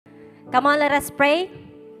Come on, let us pray.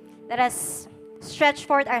 Let us stretch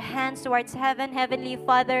forth our hands towards heaven. Heavenly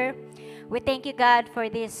Father, we thank you, God,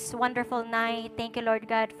 for this wonderful night. Thank you, Lord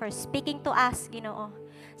God, for speaking to us, Ginoo.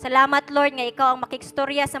 Salamat, Lord, nga ikaw ang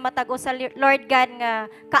makikstorya sa matag sa Lord God nga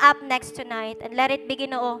ka-up next tonight. And let it be,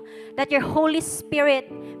 Ginoo, that your Holy Spirit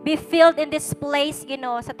be filled in this place,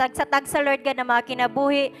 Ginoo, sa tag sa Lord God na mga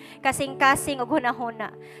kinabuhi, kasing-kasing o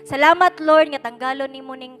hunahuna. Salamat, Lord, nga tanggalon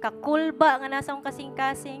nimo ning kakulba nga nasa akong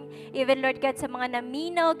kasing-kasing. Even, Lord God, sa mga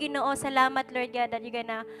naminaw, Ginoo, salamat, Lord God, that you're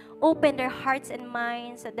gonna open their hearts and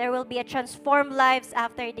minds, that there will be a transformed lives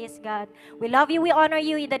after this, God. We love you, we honor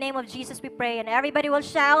you. In the name of Jesus we pray. And everybody will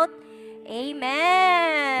shout,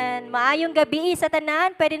 Amen! Maayong gabi sa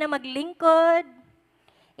tanan, pwede na maglingkod.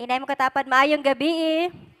 Inay mo katapad, maayong gabi.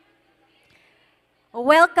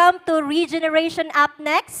 Welcome to Regeneration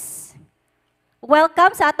UpNext.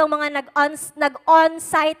 Welcome sa atong mga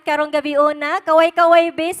nag-on-site karong gabi una.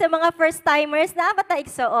 Kaway-kaway be sa mga first-timers na bata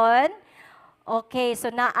igsoon. Okay, so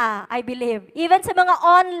I believe. Even sa mga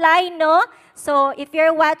online, no? So if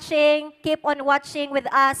you're watching, keep on watching with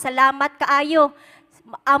us. Salamat kaayo.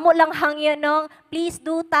 Amo lang hangyo, no? Please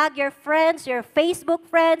do tag your friends, your Facebook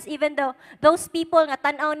friends, even though those people nga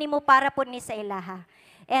tan-aw nimo para po ni sa ilaha.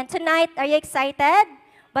 And tonight, are you excited?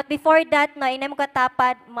 But before that, no, inay mo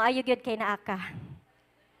katapad, maayo gyud kay naaka.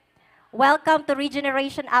 Welcome to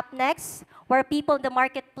Regeneration UpNext, where people in the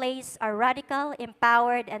marketplace are radical,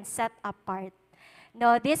 empowered, and set apart.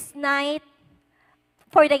 No, this night,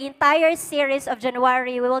 for the entire series of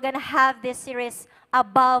January, we will gonna have this series,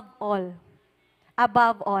 Above All.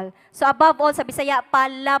 Above all. So above all, sa Bisaya pa,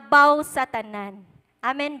 labaw sa tanan.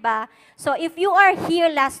 Amen ba? So if you are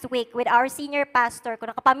here last week with our senior pastor,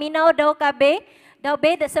 kung nakapaminaw daw ka be,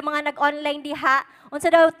 sa mga nag-online diha,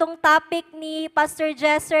 unsa daw itong topic ni Pastor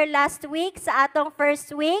Jesser last week sa atong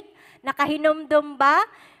first week, nakahinumdum ba?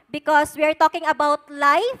 Because we are talking about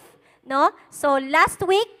life, no? So last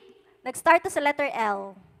week, nag-start to sa letter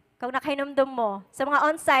L. Kung nakahinumdum mo. Sa mga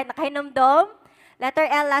on-site, nakahinumdum? Letter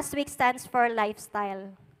L last week stands for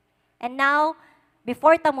lifestyle. And now,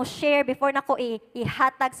 before tamo share, before na ko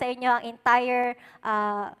ihatag sa inyo ang entire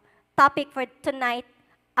topic for tonight,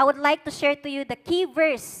 I would like to share to you the key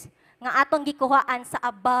verse nga atong gikuhaan sa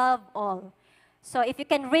above all. So if you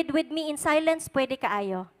can read with me in silence, pwede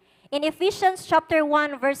kaayo. In Ephesians chapter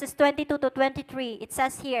 1 verses 22 to 23, it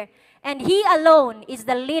says here, "And He alone is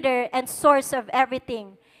the leader and source of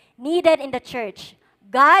everything needed in the church.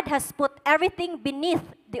 God has put everything beneath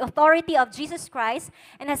the authority of Jesus Christ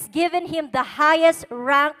and has given Him the highest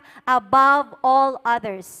rank above all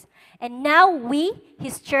others. And now we,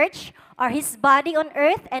 His church, are His body on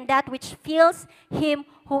earth, and that which fills Him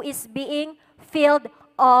who is being filled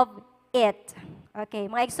of it."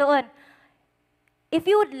 Okay, mga igsoon. If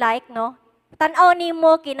you would like, no, tan-aw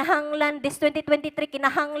nimo kinahanglan this 2023,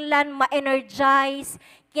 kinahanglan ma-energize,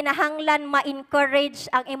 kinahanglan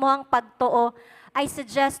ma-encourage ang imong pagtuo, I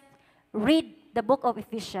suggest read the book of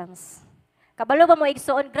Ephesians. Kabalo ba mo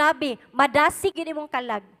igsoon? Grabe, madasig yun imong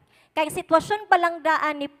kalag. Kaya sitwasyon palang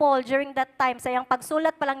daan ni Paul during that time, sa iyang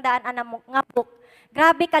pagsulat palang daan nga book,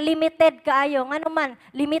 grabe ka, limited kaayo. Nga naman,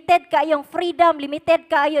 limited kaayong freedom, limited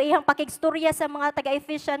kaayo iyang pakigstorya sa mga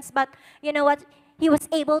taga-Ephesians. But you know what? He was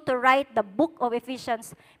able to write the book of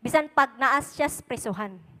Ephesians bisan pag naas siya sa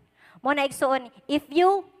prisuhan. Mo na igsoon, if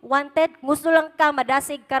you wanted, gusto lang ka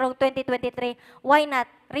madasig karong 2023, why not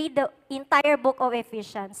read the entire book of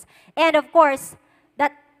Ephesians? And of course, that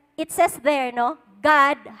it says there, no,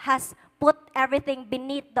 God has put everything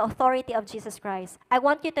beneath the authority of Jesus Christ. I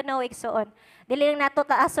want you to know, igsoon, dili lang nato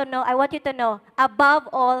taason, no, I want you to know, above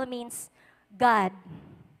all means God.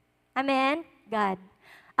 Amen? God.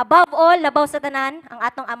 Above all, labaw sa tanan, ang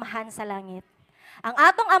atong amahan sa langit. Ang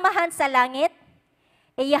atong amahan sa langit,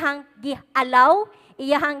 iyahang gi-allow,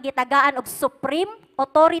 iyahang gitagaan og supreme,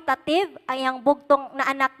 authoritative, ang iyang bugtong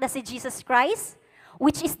na anak na si Jesus Christ,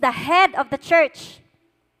 which is the head of the church.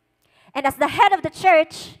 And as the head of the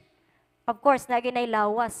church, of course, naginay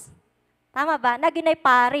lawas. Tama ba? Naginay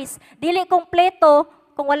paris. Dili kompleto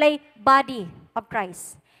kung walay body of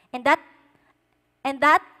Christ. And that,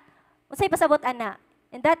 unsay pasabot ana?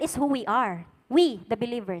 And that is who we are. We, the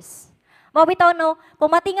believers. Mabitaw no, kung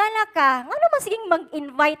matingala ka, ano man siging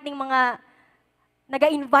mag-invite ng mga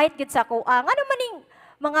naga-invite gid sa ako, ano man ning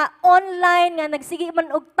mga online nga nagsige man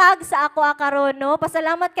og tag sa ako karon, no?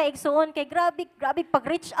 Pasalamat kay igsuon kay grabe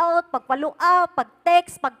pag-reach out, pag-follow up,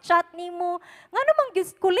 pag-text, pag-chat nimo. Ngano man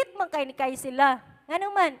kulit man kay sila.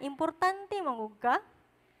 Ngano man importante mangug ka.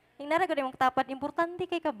 Hinara gud imong tapat, importante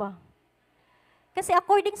kay ka ba? Kasi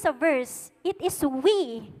according sa verse, it is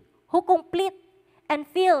we who complete and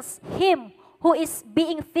fills Him who is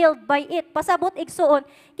being filled by it. Pasabot igsuon,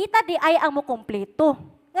 kita di ay ang mo kompleto.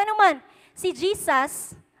 Nga naman, si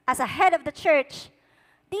Jesus, as a head of the church,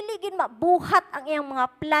 dili gid mabuhat ang iyang mga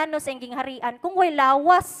plano sa iyang gingharian kung way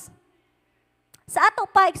lawas. Sa ato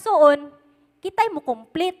pa igsuon, kitay mo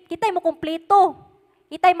complete, kitay mo kompleto,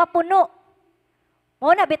 kitay mapuno.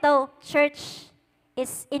 Mo na bitaw, church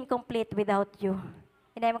is incomplete without you.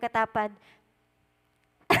 Hindi mo katapad.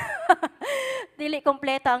 Dili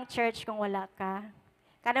kompleto ang church kung wala ka.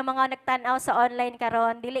 Kanang mga nagtanaw sa online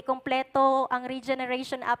karon, dili kompleto ang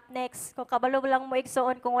Regeneration UpNext kung kabalo lang mo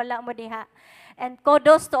igsuon kung wala mo diha. And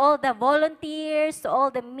kudos to all the volunteers, to all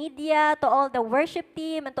the media, to all the worship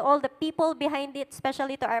team, and to all the people behind it,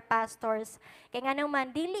 especially to our pastors. Kaya nga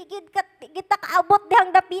naman, dili kita kaabot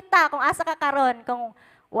dihang dapita kung asa ka karon kung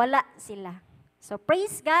wala sila. So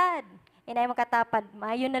praise God. Inay mo katapad,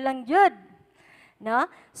 maayo na lang jud. No?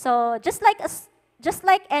 So just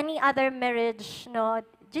like any other marriage, no,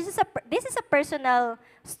 this is a personal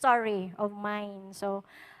story of mine. So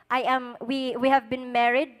we have been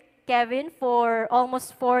married, Kevin, for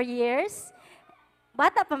almost 4 years.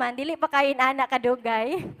 Bata pa man, dili pa kayo anak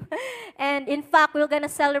kadugay. And in fact, we're gonna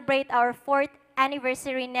celebrate our 4th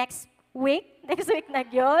anniversary next week. Next week na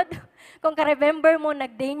gyud. Kung ka-remember mo,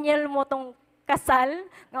 nag-Daniel mo tong kasal,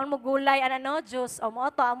 ngayon mo gulay, juice, o mo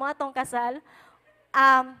atong kasal.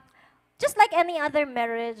 Just like any other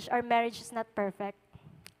marriage, our marriage is not perfect.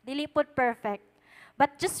 Dili pud perfect.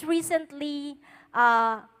 But just recently,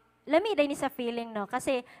 lami din sa feeling, no?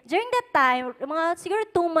 Kasi during that time, mga siguro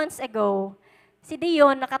 2 months ago, si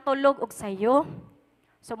Dion nakatulog og sayo.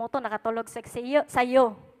 So mo to nakatulog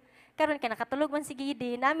sayo. Karon kay nakatulog man si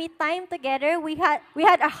Gidi, nami time together, we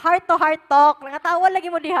had a heart-to-heart talk. Nangatawa lagi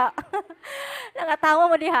mo diha. Nangatawa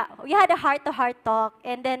mo diha. We had a heart-to-heart talk,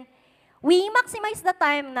 and then we maximize the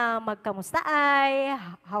time na magkamusta ay,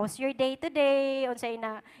 how's your day today, unsay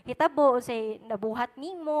na hitabo, unsay nabuhat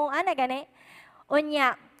nimo, ana gani.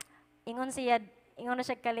 Unya, ingon na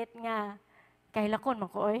siya kalit nga, kay lakon man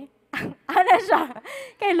ko oy. Ana siya,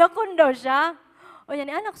 kay lakon daw siya. Unya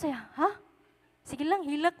ni anak siya, ha? Sige lang,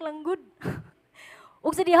 hilak lang good.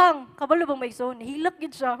 Ug sa dihang, kabalo bang maigsoon, hilak gid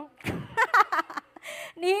siya.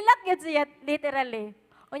 Nihilak gid siya, literally.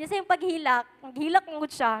 Unya sa yung paghilak, naghilak ng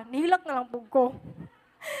siya, nihilak na lang pug ko.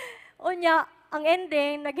 Unya, ang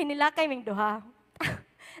ending, naghinilakay ming duha.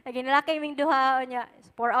 Naghinilakay ming duha, unya,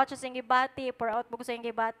 pour out siya sa yung gibati, pour out po sa yung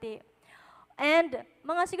gibati. And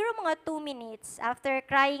siguro mga 2 minutes, after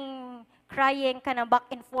crying ka na back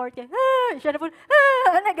and forth, siya na po,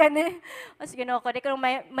 ano gani? Mas ginawa ko, di ko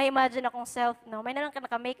may imagine akong self, no? May na lang ka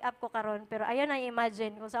naka-makeup ko karon, pero ayaw na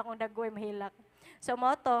i-imagine kung sa akong dagoy mahilak. So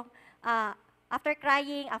mo to, after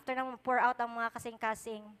crying, after nang pour out ang mga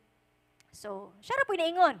kasing-kasing, so, siya na po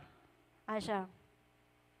inaingon. Siya,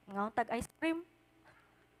 mga tag ice cream.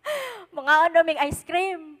 Mga may ice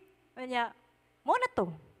cream. Kanya, mo na to.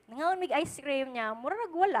 Nga may ice cream niya, mura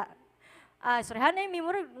nagwala. Sorry, hanay, may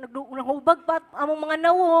mura naghubag pa among mga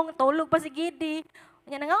nawong, tulog pa si Gidi.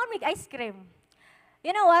 Kanya, nga may ice cream.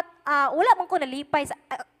 You know what? Wala man ko nalipay.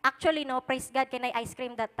 Actually, no, praise God, kay na ice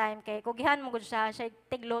cream that time. Kay kugihan mo gud siya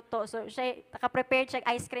tigluto. So, siya, naka-prepared siya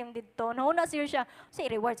ice cream dito. Nahuna siya, say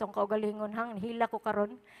rewards ang kaugalingon, hang, hila ko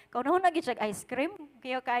karon. Kau nahuna gid siya ice cream.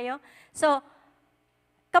 Kayo. So,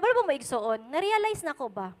 kabalo mo igsuon, na-realize na ko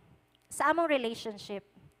ba, sa among relationship,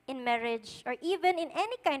 in marriage, or even in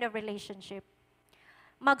any kind of relationship,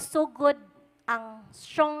 magsugod ang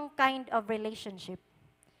strong kind of relationship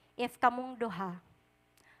if kamong duha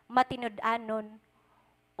matinud-anon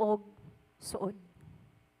og suod.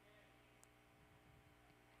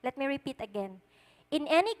 Let me repeat again. In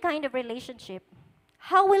any kind of relationship,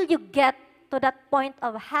 how will you get to that point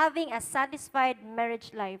of having a satisfied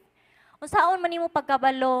marriage life? Unsaon man nimo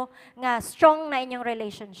pagkabalo nga strong na inyong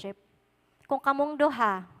relationship? Kung kamong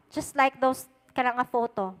duha, just like those kanang nga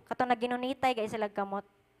photo, katong naginunitay gay sila kamot.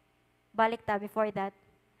 Balik ta before that.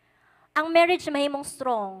 Ang marriage mahimong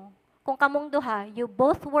strong kung kamong duha, you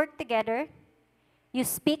both work together, you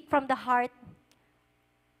speak from the heart,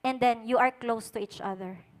 and then you are close to each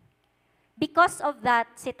other. Because of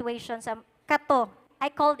that situation, kato, I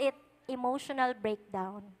called it emotional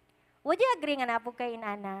breakdown. Would you agree nga na po kay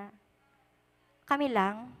inana? Kami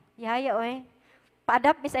lang, yaya oy.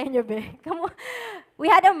 Pa-adapt mi sa inyo be. We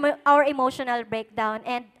had our emotional breakdown,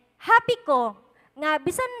 and happy ko nga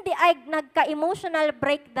bisan di ay nagka-emotional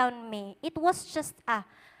breakdown me. It was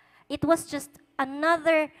just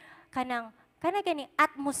another gani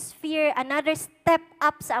atmosphere, another step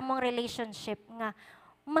up sa among relationship nga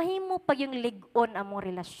mahimo pa yung lig-on among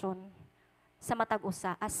relasyon sa matag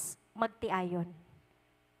usa as magtiayon.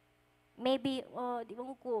 Maybe di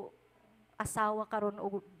mo ko asawa karon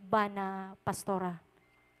og ba na pastora.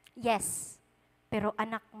 Yes, pero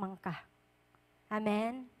anak man ka.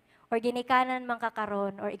 Amen? Or ginikanan man ka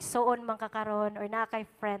karon, or igsoon man ka karon, or naa kay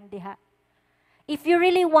friend diha. If you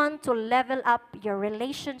really want to level up your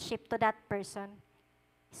relationship to that person,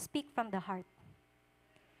 speak from the heart.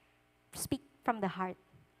 Speak from the heart.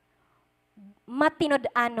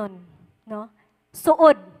 Matinud-anon, no?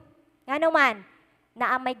 Suod. Ngano man,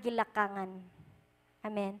 naa may gilakangan.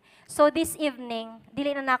 Amen. So this evening,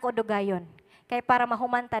 dili na nako dugayon, kay para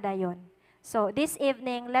mahumanta dayon. So this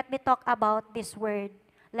evening, let me talk about this word,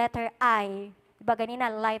 letter I. Diba ganina,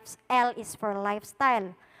 L is for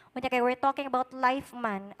lifestyle. Kaya we're talking about life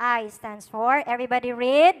man. I stands for, everybody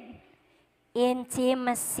read,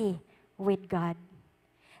 intimacy with God.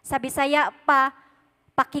 Sa Bisaya pa,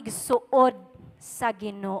 pakigsuod sa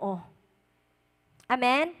Ginoo.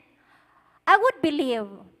 Amen? I would believe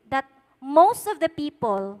that most of the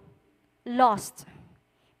people lost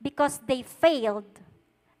because they failed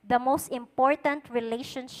the most important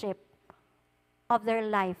relationship of their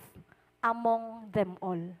life among them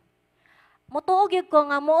all. Mutuog yun ko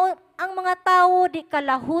nga mo, ang mga tao di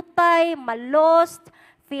kalahutay, malost,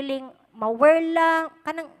 feeling mawala,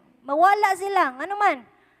 kanang mawala sila, ano man.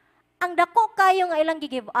 Ang dako kayo nga ilang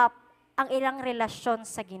gi-give up ang ilang relasyon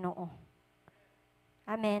sa Ginoo.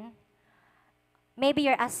 Amen. Maybe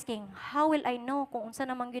you're asking, how will I know kung unsa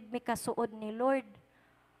namang gid mi kasuod ni Lord?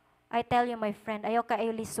 I tell you, my friend, ayaw ka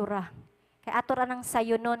ayo lisura. Kay ato ra nang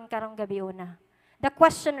sayunon karong gabi una. The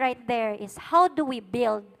question right there is, how do we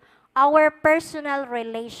build our personal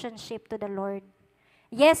relationship to the Lord?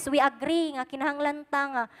 Yes, we agree nga kinahanglan ta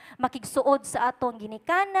nga makigsuod sa atong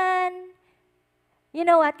ginikanan. You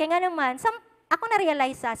know what? Kaya nga naman, ako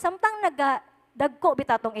na-realize samtang dagko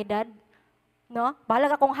bita tong edad, no?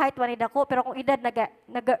 Bahala akong height wanid ako, pero kung edad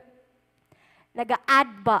naga-add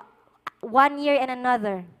ba 1 year and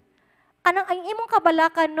another. Anong ang imong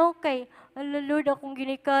kabalakan no kay Lord akong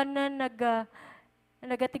ginikanan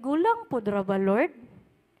nagatigulang pud ra ba Lord?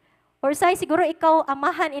 Or say siguro ikaw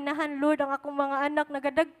amahan inahan Lord ang akong mga anak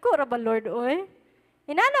nagadagko ra ba Lord oy?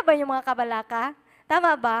 Inana ba yung mga kabalaka?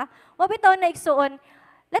 Tama ba? O bitaw na igsuon,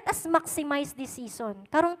 let us maximize this season.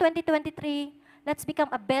 Karong 2023, let's become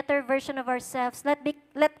a better version of ourselves.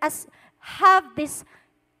 Let us have this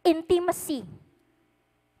intimacy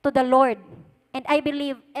to the Lord. And I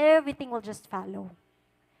believe everything will just follow.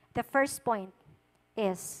 The first point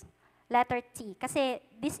is letter T. Kasi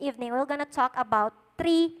this evening, we're gonna talk about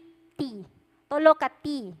 3 T. Tulo ka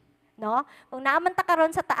T. No? Kung naaman ta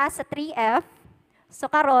karon sa taas sa 3F, so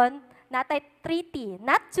karon, natay 3T.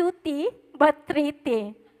 Not 2T, but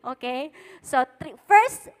 3T. Okay? So,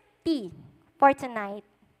 first T for tonight,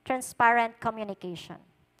 transparent communication.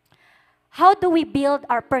 How do we build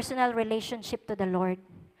our personal relationship to the Lord?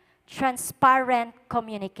 Transparent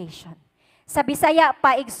communication. Sa Bisaya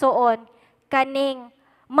pa igsuon kaning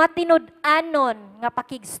matinud-anon nga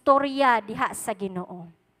pakigstorya diha sa Ginoo.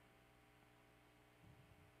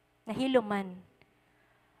 Nahilo man.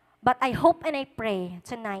 But I hope and I pray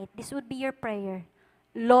tonight, this would be your prayer.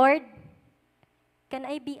 Lord, can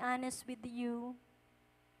I be honest with you?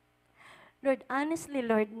 Lord, honestly,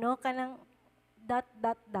 Lord, no, kanang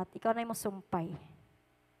ikaw na mo sumpay.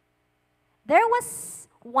 There was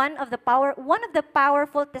one of the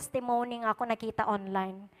powerful testimony nga ako nakita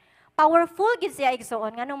online. Powerful gid siya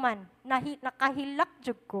igsuon nga naman, nakahilak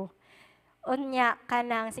jud ko. Unya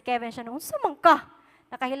kanang si Kevin siya unsa man ka?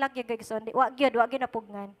 Nakahilak gyud igsuon, wa gyud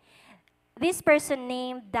napugngan. This person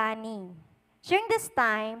named Danny. During this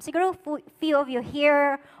time, siguro few of you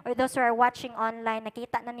here or those who are watching online,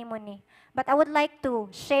 nakita na nimo ni. But I would like to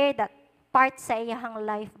share that part sa iyang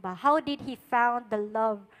life ba. How did he found the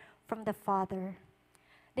love from the Father?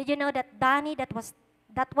 Did you know that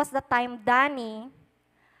that was the time Danny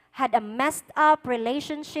had a messed up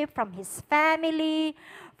relationship from his family,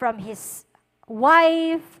 from his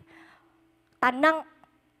wife, tanang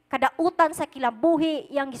kadautan sa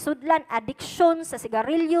kilabuhi, yang gisudlan, addiction sa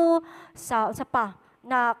sigarilyo, sa pa,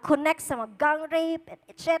 na connect sa mga gang rape,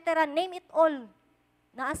 etc. Name it all.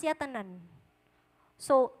 Naasya tanan.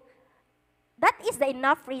 So, that is the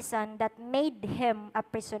enough reason that made him a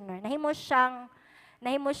prisoner. Nahimo siyang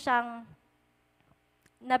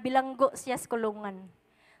nabilanggo siya sa kulungan.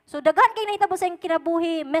 So, daghan kay nahitabo sa iyang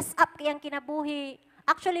kinabuhi, mess up kay ang kinabuhi.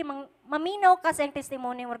 Actually, maminaw ka sa iyang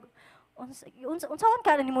testimony. Unsaon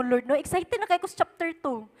ka na ni mo, Lord, no? Excited na kayo ko sa chapter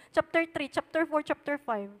 2, chapter 3, chapter 4, chapter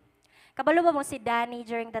 5. Kabalo ba mo si Danny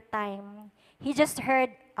during that time? He just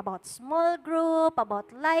heard about small group,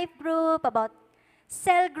 about life group, about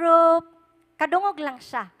cell group. Kadungog lang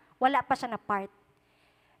siya. Wala pa siya na part.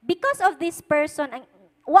 Because of this person,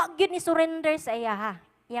 wag yun ni surrender sa iya ha,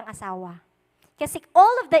 iyang asawa. Kasi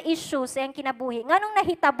all of the issues sa iyang kinabuhi, nganong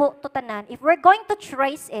nahitabo to tanan, if we're going to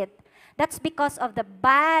trace it, that's because of the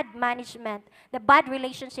bad management, the bad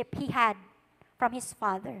relationship he had from his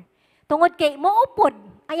father. Tungod kay moupod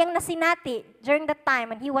ayang nasinati during that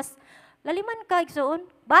time when he was laliman ka igsoon.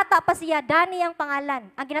 Bata pa siya, Dani ang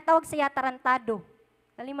pangalan. Ang ginatawag siya tarantado.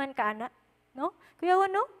 Laliman ka ana, no? Kuya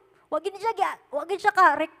no? Wag gid siya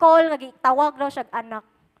ka recall nga tawag daw siya anak.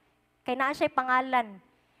 Kay naa siya pangalan.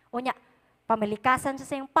 Unya, pamalikasan siya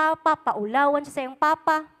sa iyong papa, paulawan siya sa iyong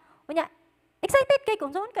papa. Unya, excited kay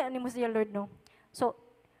kung saan ka ni mo siya Lord no. So,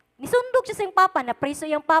 nisundog siya sa iyong papa, na preso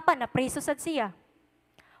iyang papa, na preso sad siya.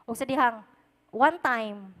 O sa dihang, one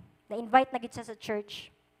time, na-invite na gid siya sa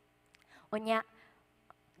church. Unya,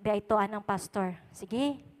 dito anang pastor,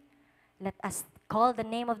 sige, let us call the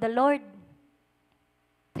name of the Lord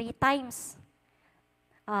 3 times.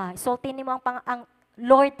 Isultin mo ang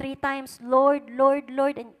Lord 3 times, Lord, Lord,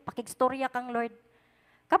 Lord, and pakigstorya kang Lord.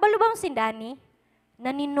 Kabalo ba si Danny?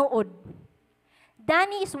 Naninuod.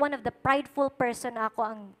 Danny is one of the prideful person na ako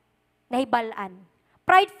ang nahibalaan.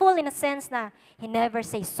 Prideful in a sense na he never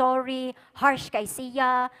say sorry, harsh kay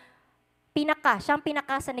siya, siyang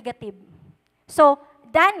pinaka sa negative. So,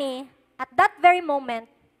 Danny, at that very moment,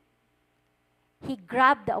 he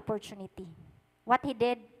grabbed the opportunity. What he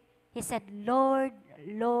did, he said, Lord,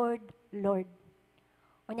 Lord, Lord.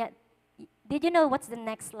 Unya, did you know what's the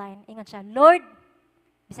next line? Ingon siya, Lord,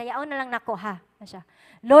 bisayaon na lang nako ha. Siya,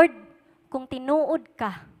 Lord, kung tinuod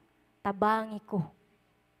ka, tabangi ko.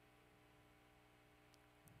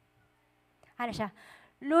 Ano siya?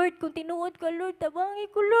 Lord, kung tinuod ka, Lord, tabangi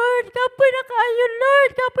ko, Lord. Kapoy na kayo,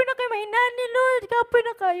 Lord. Kapoy na kayo mainani, Lord. Kapoy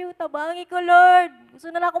na kayo, tabangi ko, Lord. Gusto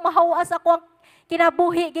na lang ako mahawas ako ang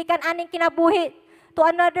kinabuhi, gikan aning kinabuhi. To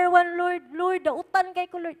another one, Lord, Lord, dautan kay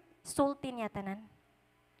ko, Lord. Sulti niya tanan.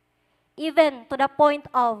 Even to the point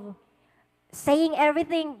of saying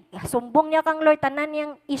everything, sumbong niya kang Lord, tanan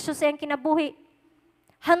niyang issue sa iyang kinabuhi.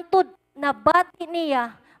 Hantod, nabati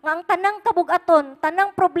niya, nga ang tanang kabugaton,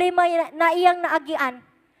 tanang problema na iyang naagian,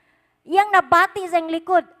 iyang nabati sa iyang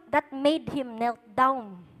likod, that made him knelt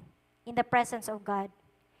down in the presence of God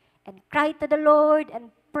and cry to the Lord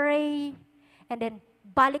and pray, and then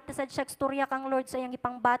balik na sad siya storya kang Lord sa iyang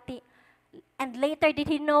ipangbati. And later did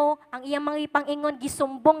he know, ang iyang mga ipangingon,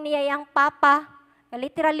 gisumbong niya iyang papa,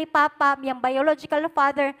 literally papa, iyang biological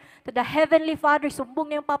father, to the heavenly father, sumbong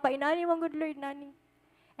niya yung papa, inani mo good Lord, nani.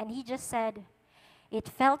 And he just said, it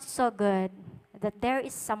felt so good that there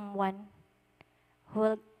is someone who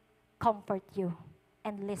will comfort you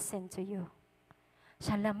and listen to you.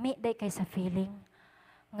 Sa lami day kay sa feeling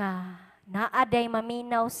nga naaday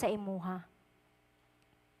maminaw sa imuha.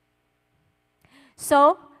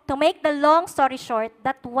 So, to make the long story short,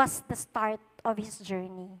 that was the start of his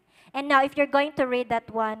journey. And now, if you're going to read that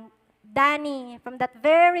one, Danny, from that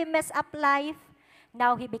very messed up life,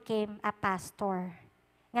 now he became a pastor.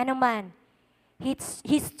 Nga naman,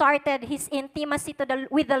 he started his intimacy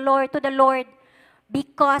with the Lord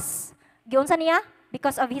because, giunsa niya?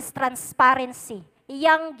 Because of his transparency.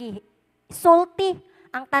 Iyang sulti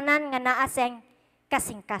ang tanan nga naa siyang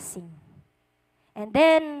kasing-kasing. And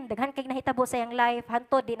then, daghan kay nahitabo sa iyang life,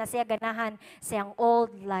 hantod di na siya ganahan sa iyang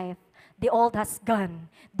old life. The old has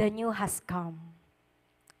gone, the new has come.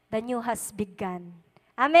 The new has begun.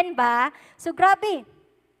 Amen ba? So grabe.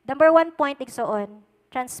 Number 1 point, igsoon,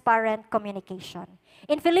 transparent communication.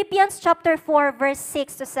 In Philippians chapter 4, verse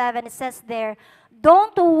 6 to 7, it says there,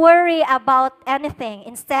 don't worry about anything.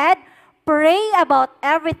 Instead, pray about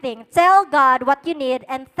everything. Tell God what you need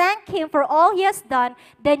and thank Him for all He has done.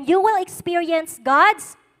 Then you will experience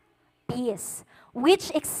God's peace,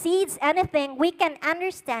 which exceeds anything we can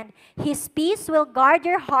understand. His peace will guard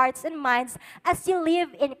your hearts and minds as you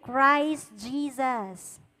live in Christ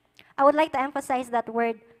Jesus. I would like to emphasize that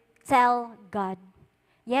word, tell God.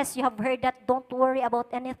 Yes, you have heard that, don't worry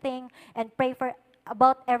about anything and pray for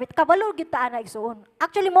about everything. Kabalo gyud ta ana igsuon.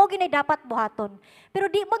 Actually mo ginay dapat buhaton. Pero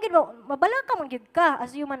di mo gid mabalaka man gyud ka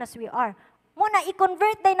as human as we are. Mo na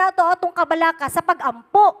i-convert day nato atong kabalaka sa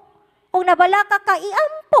pag-ampo. Kung nabalaka ka,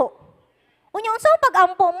 iampo. Unya unsa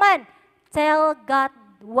pag-ampo man? Tell God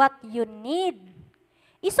what you need.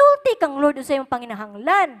 Isulti kang Lord sa imong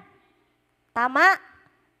panginahanglan. Tama?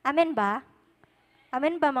 Amen ba?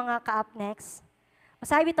 Amen ba mga ka-UpNext?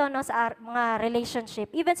 Masabi to no, sa mga relationship,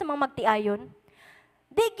 even sa mga magtiayon,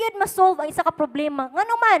 di gyud ma-solve ang isa ka problema.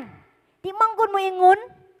 Ngano man? Di manggon mo ingon.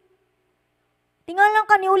 Tingalan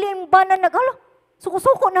ka ni uli ang banan nagalo.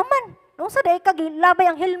 Suko-suko naman. Nung sa day ka labay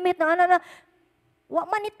ang helmet na ana na wa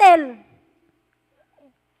man itel.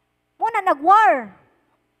 Mo na nagwar.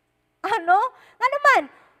 Ano? Nga naman,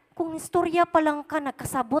 kung istorya pa lang ka,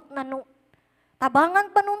 nagkasabot na no, tabangan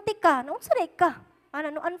pa nunti ka, noon saray ka.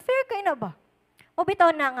 Ano, unfair kayo na ba? O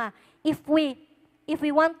bitaw na nga, if we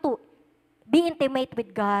want to be intimate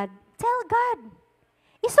with God, tell God,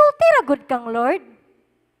 isulti ra good kang Lord.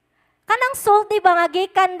 Kanang sulti ba nga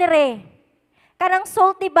gikan dire? Kanang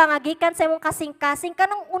sulti ba nga gikan sa imong kasing-kasing?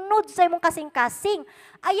 Kanang unod sa imong kasing-kasing?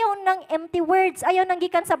 Ayaw ng empty words, ayaw nang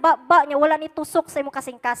gikan sa baba niya, wala ni tusok sa imong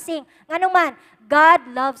kasing-kasing. Nga naman, God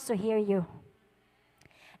loves to hear you.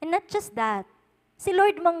 And not just that, si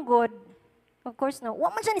Lord manggod, of course no, wa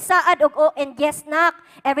man siya ni saad og oh, and yes nak,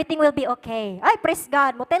 everything will be okay. Ay, praise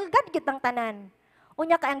God, mo tell God gyud ang tanan.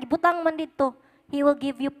 Unya ka ang gibutang man dito, He will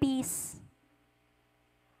give you peace.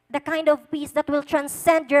 The kind of peace that will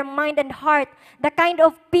transcend your mind and heart. The kind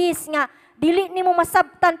of peace nga, dili ni mo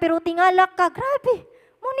masabtan, pero tingala ka, grabe,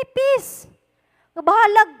 mo ni peace. Nga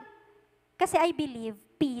bahalag. Kasi I believe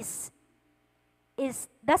peace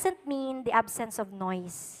doesn't mean the absence of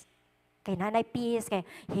noise. Kay nanay peace, kay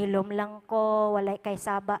hilom lang ko, walay kay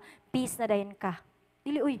saba, peace na dayon ka.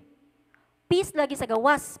 Dili, uy, peace lagi sa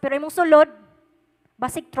gawas, pero imong sulod,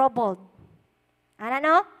 basig troubled. Ano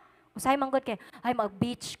no? Usahay manggod kay, ay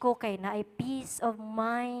mag-beach ko kay na ay peace of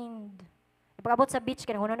mind. Pag-abot sa beach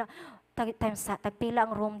kay na tagpila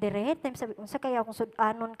ang room dire, time sabi unsa kaya akong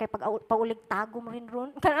sudanon kay paulig tago mo rin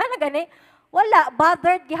ron. Kana gani? Wala,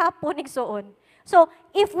 bothered gihapon igsuon. So,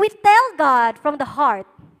 if we tell God from the heart,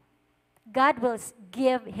 God will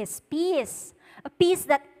give His peace. A peace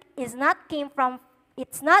that it's not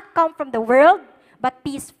come from the world, but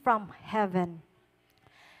peace from heaven.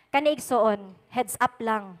 Kani igsuon, heads up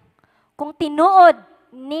lang. Kung tinud-on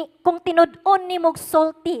ni mog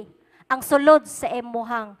sulti ang sulod sa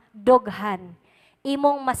emuhang dughan,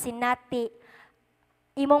 imong masinati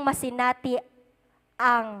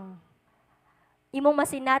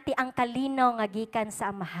ang kalinaw nga gikan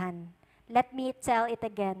sa amahan. Let me tell it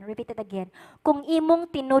again, repeat it again. Kung imong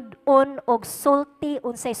tinud-on og sulti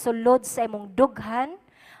unsay sulod sa imong dughan,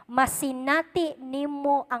 masinati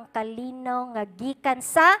nimo ang kalinaw nga gikan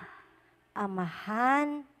sa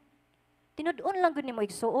amahan. Tinud-on lang gud nimo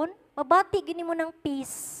igsuon, mabati gini mo ng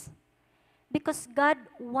peace. Because God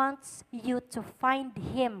wants you to find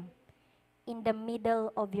Him in the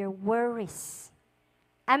middle of your worries.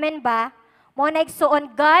 Amen ba? Mo na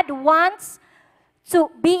igsuon, God wants to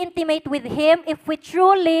be intimate with Him if we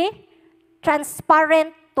truly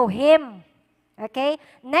transparent to Him. Okay?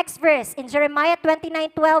 Next verse, in Jeremiah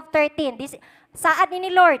 29:12-13. This, saad ni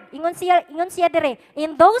Lord, ingon siya dire,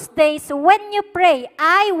 in those days when you pray,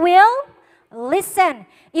 I will listen.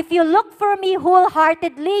 If you look for me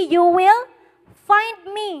wholeheartedly, you will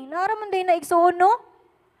find me. Naraman din na igsuon, no?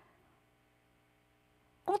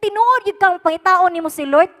 Kung tinuod yun kang pangitaon ni mo si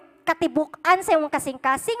Lord, katibukan sa imong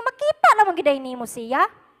kasing-kasing, makita naman giday ni mo siya.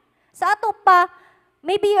 Sa ato pa,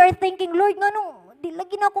 maybe you are thinking, Lord, nganong, di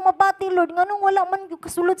lagi na ako mabati, Lord, nganong wala man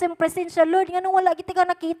kasulod sa imong presensya, Lord, nganong wala kita ka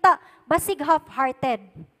nakita. Basig half-hearted.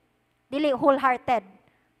 Dili, wholehearted.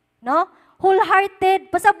 No?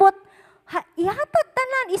 Wholehearted, pasabot, ihatag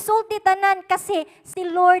tanan, isulti tanan, kasi si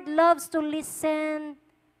Lord loves to listen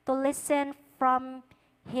from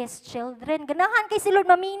His children. Ganahan kay si Lord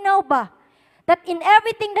maminaw ba? That in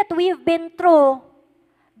everything that we've been through,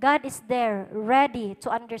 God is there, ready to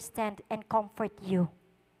understand and comfort you.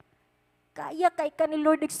 Kaya kay ka ni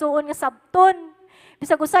Lord igsuon nga sabton.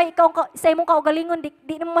 Bisag usay ikaw sa imong kaugalingon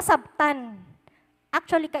di mo masabtan.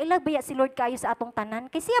 Actually kaila baya si Lord kayo sa atong tanan.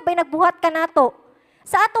 Kay siya bay nagbuhat ka nato.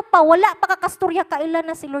 Sa ato pa wala pa kakasturya kaila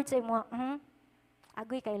na si Lord sa imo.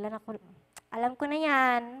 Agoy kaila na ko. Alam ko na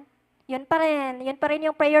yan. Yun pa rin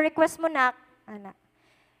yung prayer request mo na. Ana.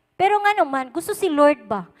 Pero nga naman, gusto si Lord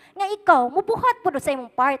ba? Nga ikaw, mubuhat po sa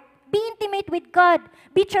imong part. Be intimate with God.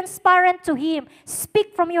 Be transparent to Him.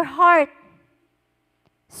 Speak from your heart.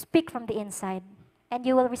 Speak from the inside. And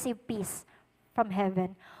you will receive peace from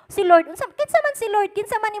heaven. Si Lord, kinsa man si Lord,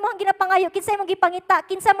 kinsa man imong ginapangayo, kinsa imong gipangita,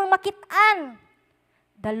 kinsa mong makit-an.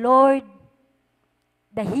 The Lord,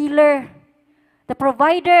 the healer, the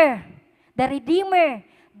provider, the redeemer,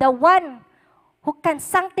 the one who can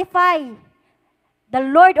sanctify, the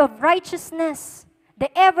Lord of righteousness, the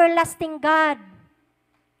everlasting God,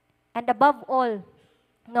 and above all,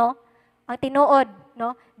 no, ang tinuod,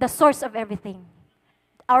 no, the source of everything,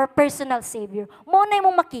 our personal Savior. Mo na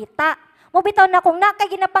imong makita. Mo bitaw na kung nakay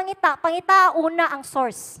ginapangita, pangita una ang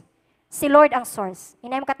source. Si Lord ang source.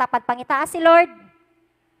 Inay mo katapat, pangita si Lord.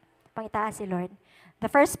 Pangita si Lord. The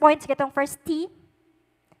first point, itong first T,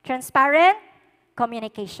 transparent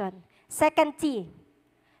communication. Second T,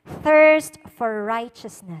 thirst for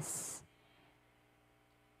righteousness.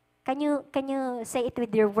 Can you say it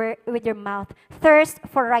with your with your mouth? Thirst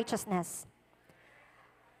for righteousness.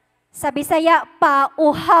 Sa Bisaya pa,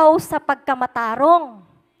 uhaw sa pagkamatarong.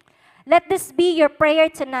 Let this be your prayer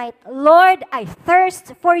tonight. Lord, I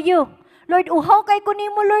thirst for you. Lord, uhaw kay ko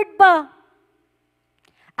nimo, Lord ba?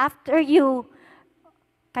 After you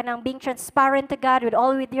kanang being transparent to God with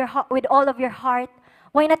all of your heart,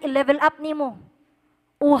 why not i-level up nimo?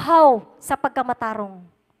 Uhaw sa pagkamatarong.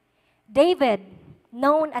 David,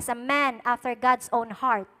 known as a man after God's own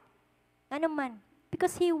heart. Ano man?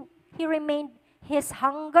 Because he remained his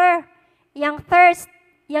hunger, yang thirst,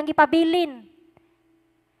 yang gipabilin.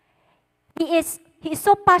 He is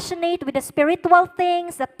so passionate with the spiritual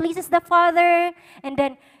things that pleases the Father. And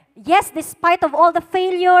then, yes, despite of all the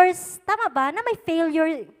failures, tama ba? Na may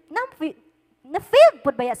failure, na-failed po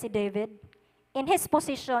ba si David? In his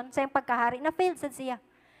position, sa iyang pagkahari, na-failed siya.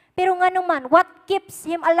 Pero nga naman, what keeps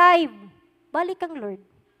him alive? Balik kang Lord.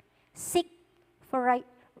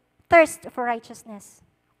 Thirst for righteousness.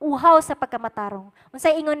 Uhaw sa pagkamatarong.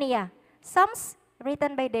 Unsay ingon niya? Psalms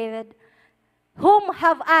written by David, whom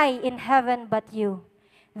have I in heaven but you?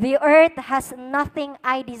 The earth has nothing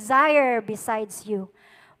I desire besides you.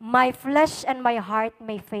 My flesh and my heart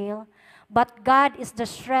may fail, but God is the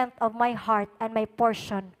strength of my heart and my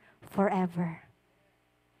portion forever.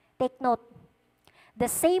 Take note, the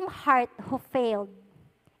same heart who failed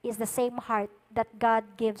is the same heart that God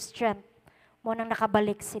gives strength. Mo nang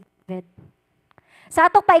nakabalik si David. Sa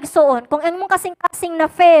ato paigsuon, kung ang mong kasing-kasing na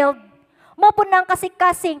failed, mo po nang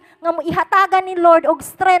kasing-kasing nga mo ihatagan ni Lord og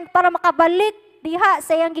strength para makabalik diha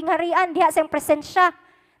sa iyang gingharian, diha sa iyang presensya.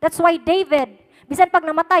 That's why David, bisan pag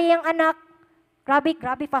namatay ang anak,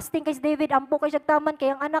 grabe fasting kay David, ampo kay siya taman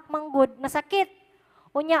kay ang anak manggod, nasakit.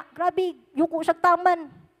 Unya, grabe, yuko siya taman.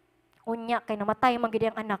 Unya, kay namatay man gid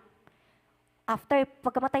ang anak. After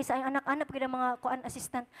pagkamatay sa anak-anak, pagkita mga kuan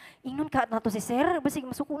assistant, ingnon ka na to si sir, basig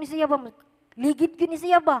masuko ni siya ba, ligid gid ni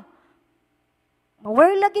siya ba?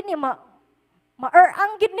 Ma-wear lagi ni,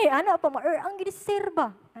 ma-erang gid ni, ma-erang gid si sir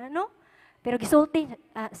ba? Ano? Pero gisulti,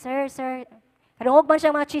 sir, kadungog man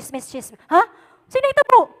siya mga chismis. Ha? Sino ito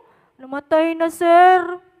po? Namatay na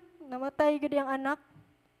sir. Namatay gid ang anak.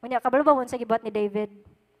 Unya, kabalo ba sa gibuhat ni David?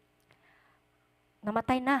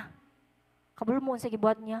 Namatay na. Kabalo mo sa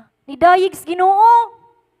gibuhat niya. Nidayig sa Ginoo.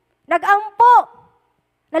 Nagampo.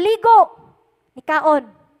 Naligo. Nikaon.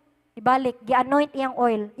 Ibalik. Gi-anoint iyang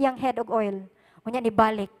oil. Iyang head og oil. Unya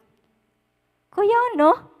nibalik. Kuya,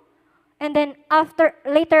 no? And then,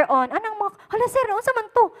 later on, anang mga, hala sir, unsa man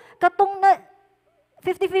to? Katong na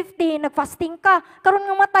 50-50, nag-fasting ka. Karon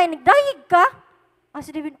nga matay, nagdayig ka.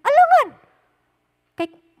 Si David, alangan.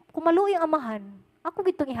 Kay kumaluoy ang amahan, ako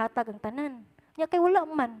gitong ihatag ang tanan. Nya kay wala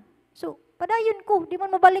man. So, padayon ko, di man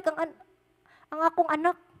mabalik ang akong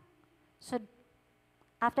anak. So,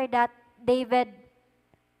 after that, David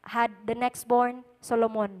had the next born,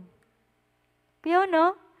 Solomon. Kaya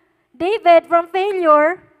no? David, from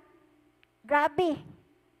failure, grabe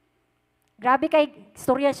kay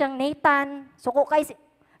istorya siyang Nathan, suko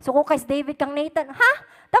kay David kang Nathan. Ha?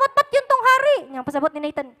 Dapat pat yun tong hari. Yang pasabot ni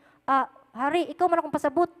Nathan, hari, ikaw man akong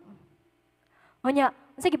pasabot. Unya,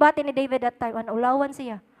 sige bati ni David that time, ulawan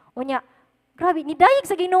siya. Unya, grabe, nidayig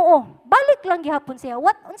sa Ginoo. Balik lang gihapon siya.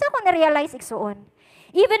 Unsa ko na-realize igsuon?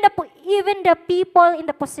 Even the people in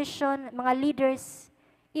the position, mga leaders,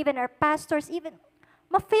 even our pastors, even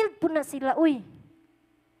ma-failed po na sila, uy.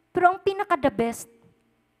 Pero ang pinaka-the best,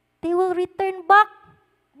 they will return back.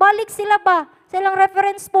 Balik sila ba? Sa ilang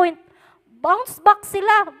reference point. Bounce back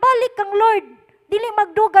sila. Balik kang Lord. Dili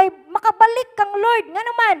magdugay, makabalik kang Lord. Nga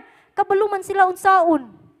naman, kabaluman sila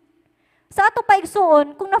unsaon. Sa ato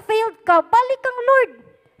paigsuon, kung na-failed ka, balik kang Lord.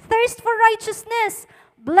 Thirst for righteousness.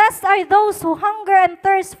 Blessed are those who hunger and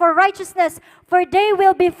thirst for righteousness, for they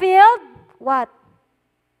will be filled. What?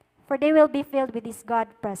 For they will be filled with His God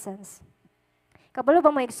presence. Kabalo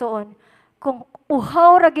ba mo igsuon? Kung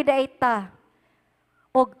uhaw ra gid ta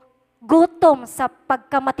og gutom sa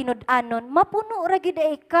pagkamatinud-anon, mapuno ra gid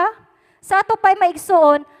ka. Sa ato pay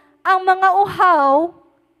maigsuon, ang mga uhaw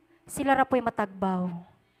sila ra po'y matagbaw.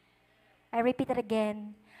 I repeat it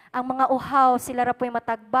again. Ang mga uhaw sila ra po'y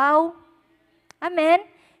matagbaw. Amen.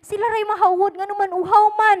 Sila ra'y mahawod nga naman uhaw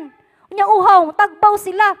man. Unya uhaw, tagbaw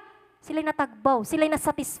sila. Sila'y natagbaw, sila'y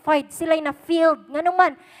na-satisfied, sila'y na-filled. Nga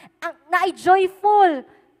naman, na-ay joyful.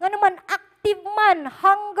 Nga naman, active man,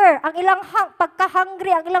 hunger. Ang ilang pagka-hungry,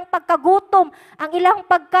 ang ilang pagkagutom, ang ilang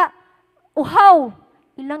pagka-uhaw.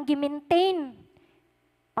 Ilang gi-maintain.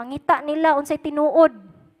 Pangita nila, unsay tinuod.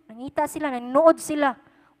 Nangita sila, nanood sila.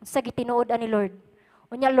 Unsay gitinuod ani Lord.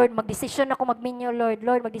 Unya, Lord, magdesisyon ako magminyo, Lord.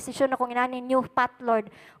 Lord, magdesisyon ako inanin new path,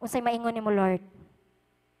 Lord. Unsay maingon nimo, Lord.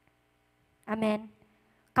 Amen.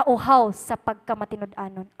 Kauhaw sa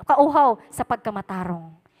pagkamatinud-anon. Kauhaw sa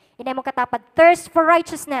pagkamatarong. Inay mo katapad, thirst for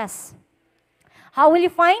righteousness. How will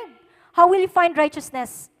you find? How will you find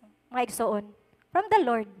righteousness, mga igsoon? From the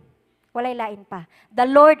Lord. Walay lain pa. The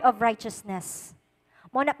Lord of righteousness.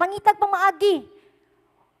 Muna, pangitag pang maagi.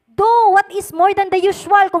 Do what is more than the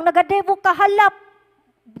usual. Kung nagadevo ka, halap.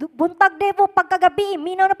 Buntag devo, pagkagabi,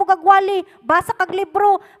 minaw na pagagwali, basa kag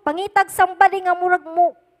libro, pangitag sambali nga murag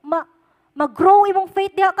mo, mag-grow imong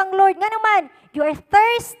faith diha kang Lord. Nga naman, you're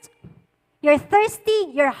thirsty,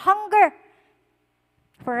 you're hunger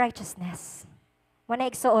for righteousness. Muna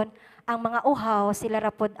igsoon, ang mga uhaw, sila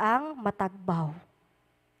rapod ang matagbaw.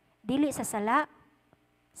 Dili sa sala,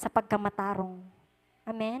 sa pagkamatarong.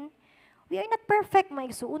 Amen? We are not perfect,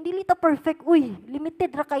 mga igsoon. Dili ta perfect. Uy,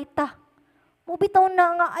 limited ra kay ta. Mubitaw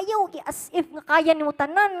na nga, ayaw, as if nga kaya ni mo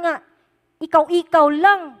tanan nga. Ikaw-ikaw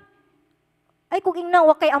lang. Ay, kung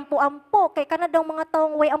ingnawa kay ampo-ampo, kay kana daw mga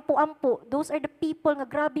taong way ampo-ampo, those are the people nga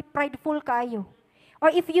grabe prideful kaayo.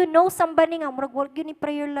 Or if you know somebody nga, murag wag yun ni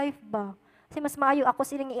prayer life ba? Kasi mas maayo, ako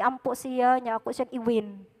silang iampo siya, niya ako siyang i-win.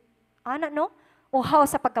 Ana, no? Uhaw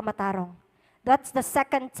sa pagkamatarong. That's the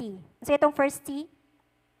second T. Kasi itong first T,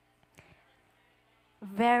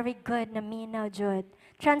 very good na minaw, Jude.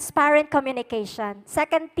 Transparent communication.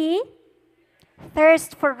 Second T,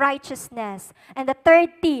 thirst for righteousness. And the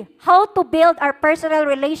third T, how to build our personal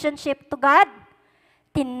relationship to God?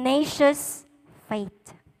 Tenacious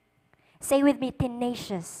faith. Say with me,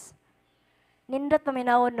 tenacious. Nindot pa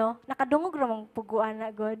minawon, no? Nakadungog ramang puguan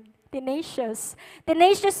na, God. Tenacious.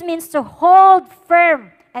 Tenacious means to hold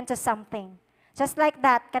firm into something. Just like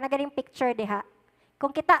that, kanagaling picture diha.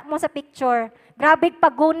 Kung kita mo sa picture, grabe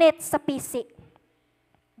pagunit sa pisik.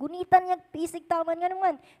 Gunitan niya pisik taman nga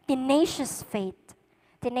naman. Tenacious faith.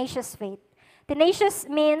 Tenacious faith. Tenacious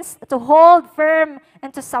means to hold firm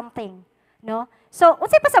into something. No? So,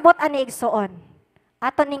 unsay pasabot ani igsoon?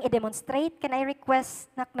 Aton ning i-demonstrate. Can I request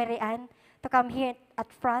nak Marian to come here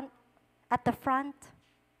at the front?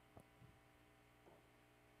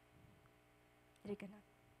 Diri ka na.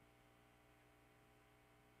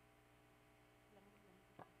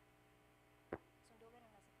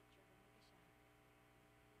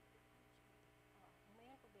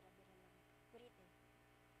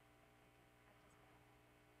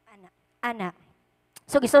 Ana.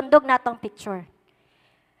 So, gisundog na itong picture.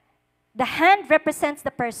 The hand represents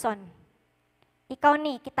the person. Ikaw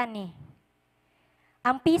ni, kita ni.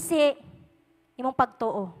 Ang pisi, imong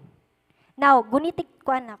pagtuo. Now, gunitik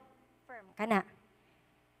ko anak. Firm ka na.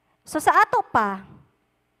 So, sa ato pa,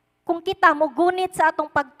 kung kita mo gunit sa atong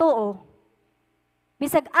pagtuo,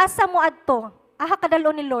 bisag asa mo adto, aha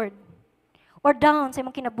kadalo ni Lord. Or down sa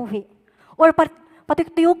imong kinabuhi. Or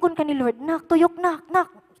patuyok-tuyokon ka ni Lord. Nak, tuyok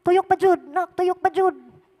nak. Tuyok pa jud, nak, tuyok pa jud.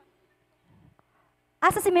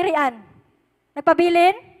 Asa si Marian?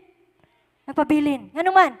 Nagpabilin? Nagpabilin. Nga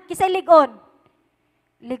naman, kisay ligon.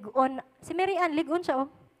 Ligon. Si Marian, ligon siya, oh.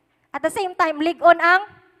 At the same time, ligon ang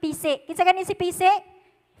pisi. Kinsa ganin si pisi?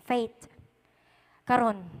 Faith.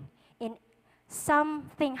 Karon,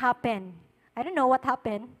 something happened. I don't know what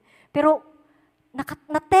happened. Pero,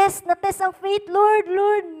 na-test ang faith, Lord.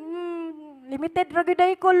 Limited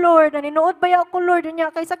ragiday ko, Lord. Naninood ba ako, Lord?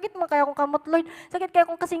 Kaya sakit man kaya akong kamot, Lord. Sakit kaya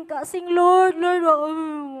akong kasing-kasing, Lord.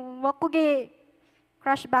 Wako gi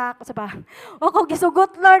crash back. Saba. Wako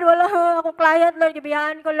gisugot, Lord. Wala akong client, Lord.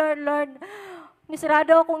 Gibiyahan ko, Lord.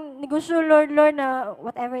 Nisirado akong negosyo, Lord, na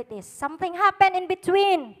whatever it is. Something happened in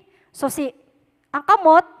between. So ang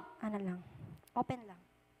kamot, open lang.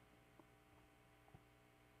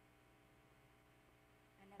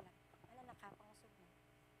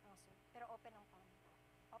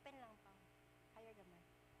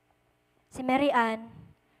 Si Mary Ann,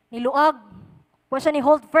 niluag. Wa siya ni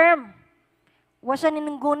hold firm. Wa siya ni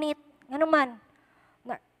nanggunit. Nga naman,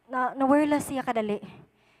 nawala siya kadali.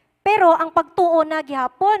 Pero ang pagtuo na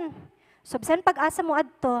gihapon. So, bisan pag-asa mo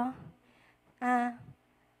adto,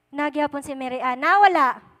 nagyapon si Mary Ann.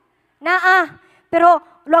 Nawala. Pero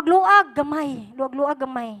luag-luag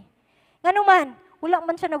gamay. Nga naman, wala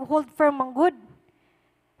man siya nag-hold firm ang good.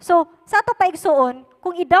 So, sa ato paigsoon,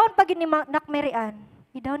 kung i-down pag ni nak Mary Ann,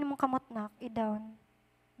 i-down imong kamot nak, i-down.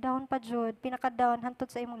 Down pa jud, pinaka-down,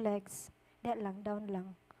 hantod sa imong legs. Down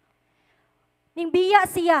lang. Ning biya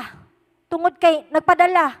siya, tungod kay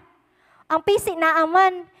nagpadala. Ang pisi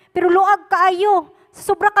naaman, pero luag kaayo.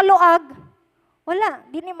 Sobra ka luag, wala,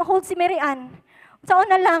 di ni ma-hold si Mary Ann. Sa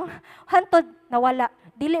una lang, hantod, nawala.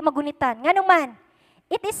 Dili magunitan. Nga naman,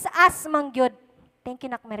 it is us mangyod. Thank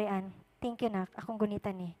you nak Mary Ann. Thank you nak, akong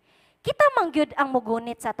gunitan ni. Kita mangyod ang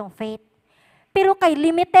mugunit sa atong faith. Pero kay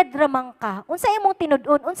limited ramang ka. Unsay imong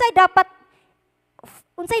tinud-on? Unsay dapat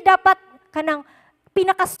Unsay dapat kanang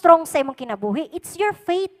pinaka-strong sa imong kinabuhi? It's your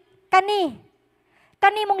faith.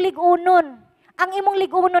 Kani mong ligunon. Ang imong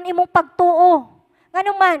ligunon, imong pagtuo.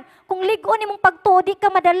 Ngano man, kung ligon imong pagtuo, di ka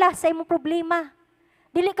madala sa imong problema.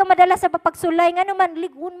 Dili ka madala sa papagsulay. Ngano man,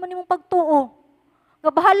 ligon mo imong pagtuo. Nga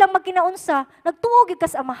bahalang magkinaunsa, nagtuo gid ka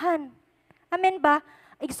sa amahan. Amen ba?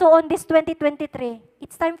 Igsuon this 2023,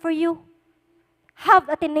 it's time for you. Have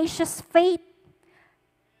a tenacious faith.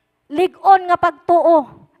 Ligon nga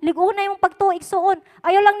pagtuo. Ligon na yung pagtuo, igsuon.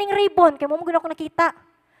 Ayaw lang ning ribbon, kay mo ko nakita.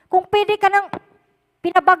 Kung pwede ka nang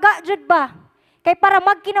pinabaga jud ba? Kay para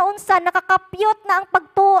magkinaunsa, nakakapyot na ang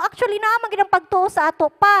pagtuo. Actually, naaman gid ang pagtuo sa ato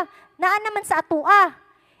pa. Naa naman sa ato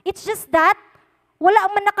It's just that, wala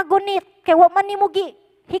man nakagunit. Kay wa man nimo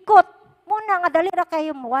hikot. Muna nga dali ra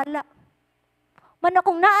kayo mawala. Man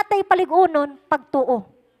akong naatay paligunon, pagtuo.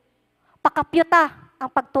 Pakapyota ang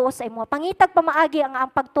pagtuo sa imuha. Pangitag pamaagi ang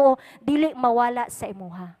pagtuo, dili mawala sa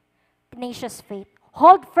imuha. Tenacious faith.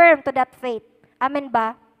 Hold firm to that faith. Amen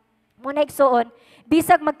ba? Muna igsuon,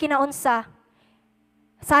 bisag magkinaunsa,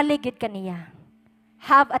 salig yun kaniya.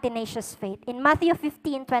 Have a tenacious faith. In Matthew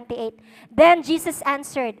 15:28, then Jesus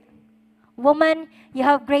answered, "Woman, you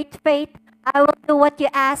have great faith. I will do what you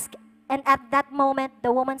ask." And at that moment,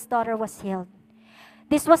 the woman's daughter was healed.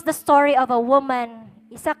 This was the story of a woman,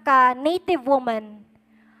 isa ka native woman.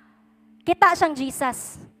 Kita siyang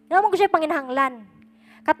Jesus. Naman ko siya panginahanglan.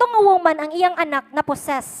 Katong woman, ang iyang anak na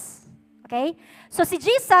possess. Okay? So si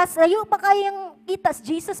Jesus, layo pa kayang kita si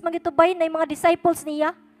Jesus, magitubay na yung mga disciples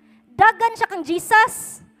niya. Dagan siya kang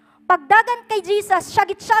Jesus. Pagdagan kay Jesus,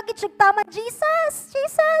 syagit-syagit siya tama, Jesus,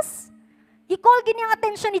 Jesus. I-call gini ang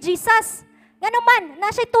attention ni Jesus. Nga naman,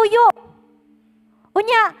 nasa tuyo.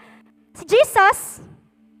 Unya, si Jesus,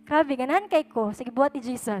 grabe, ganahan kay ko. Sige, buhat ni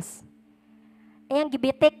Jesus. Ayang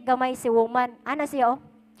gibitik gamay si woman. Ano siya, oh?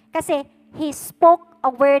 Kasi, he spoke a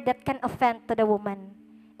word that can offend to the woman.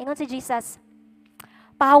 Ingon si Jesus,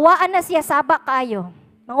 pahawaan na siya saba kayo.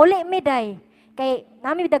 Manguli mi day. Kay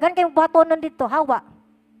nami dagan kay buhatonon dito, hawa.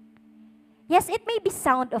 Yes, it may be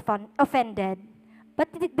sound offended. But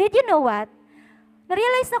did you know what?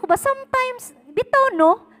 Na-realize na ko ba, sometimes, bitaw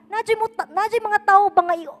no, nadyo'y mga tao ba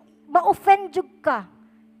nga ma-offend jug ka.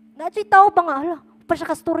 Nadyo'y tao ba nga, hala, pa siya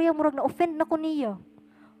kastorya murag na-offend na ko niya.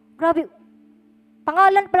 Grabe,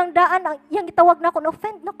 pangalan palang daan, yang itawag na ako,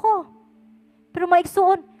 na-offend na ko. Pero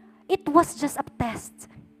maigsuon, it was just a test.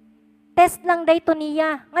 Test lang dayto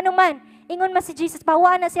niya. Ano man, ingon man si Jesus,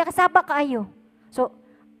 pawaan na siya, kasaba kaayo. So,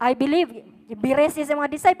 I believe, bires siya sa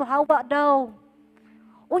mga disciple, hawa daw.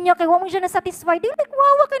 Unya kay wa mo siya na-satisfy, di like,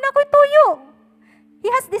 wawa kay na ako'y tuyo. He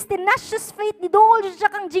has this tenacious faith, nidool siya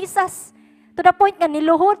kang Jesus. To the point nga,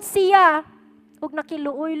 niluhod siya. Huwag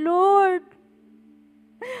nakiluoy, Lord.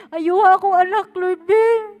 Ayuha akong anak, Lord, be.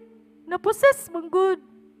 Napossess, mong good.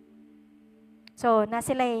 So, na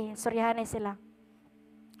sila suryahan sila.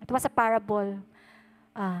 It was a parable.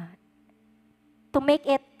 To make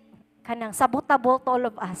it kanang sabotable to all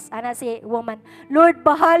of us. Ana si woman, Lord,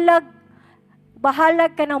 bahalag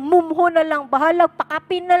ka ng mumho na lang, bahalag,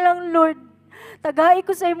 pakapin na lang, Lord. Tagai ko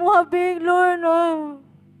sa imo habing, Lord.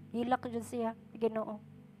 Hilak dyan siya, Ginoo.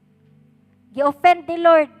 Gi-offend ni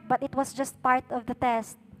Lord, but it was just part of the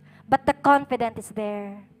test. But the confidence is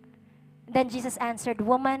there. Then Jesus answered,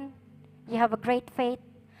 woman, you have a great faith.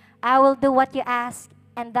 I will do what you ask.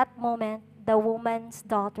 And that moment, the woman's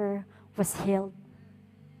daughter was healed.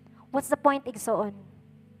 What's the point, igsoon?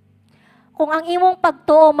 Kung ang imong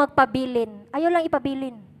pagtuo magpabilin, ayaw lang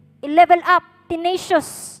ipabilin. I-level up,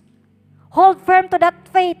 tenacious. Hold firm to that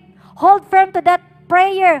faith. Hold firm to that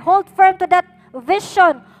prayer. Hold firm to that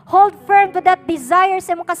vision. Hold firm to that desire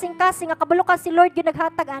sa imong kasing-kasing. Kabalo ka si Lord yung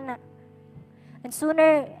naghatag, ana. And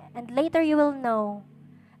sooner and later you will know,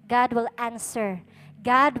 God will answer.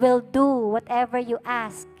 God will do whatever you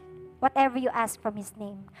ask. Whatever you ask from His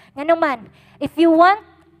name. Nga naman, if you want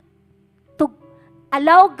to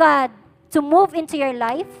allow God to move into your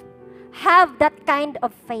life, have that kind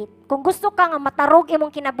of faith. Kung gusto ka nga matarog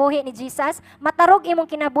imong kinabuhi ni Jesus, matarog imong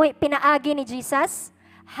kinabuhi, pinaagi ni Jesus,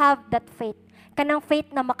 have that faith. Kanang faith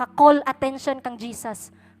na maka-call attention kang Jesus.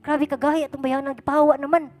 Grabe kagaya, itong bayaw nang gipahawa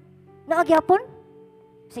naman. Naagyapon?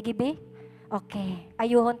 Sige, be. Okay,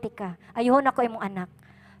 ayuhon tika. Ayuhon ako imong anak.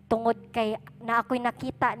 Tungod kay na ako'y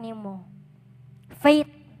nakita nimo.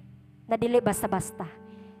 Faith na dili basta-basta.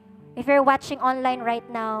 If you're watching online right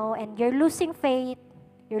now and you're losing faith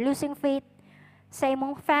sa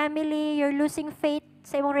imong family, you're losing faith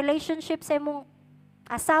sa imong relationship, sa imong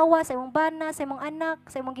asawa, sa imong bana, sa imong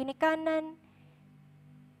anak, sa imong ginikanan,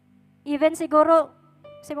 even siguro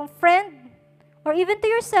sa imong friend, or even to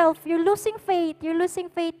yourself, you're losing faith,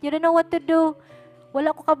 you don't know what to do.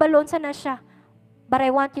 Wala ko kabalon sa na siya. But I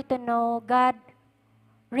want you to know, God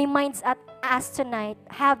reminds us tonight,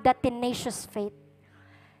 have that tenacious faith.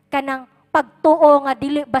 Kanang pagtuo nga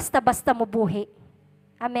dili basta-basta mo buhi.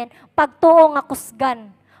 Amen. Pagtuo nga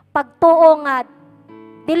kusgan. Pagtuo nga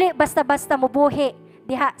dili basta-basta mo buhi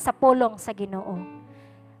diha sa pulong sa Ginoo.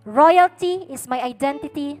 Royalty is my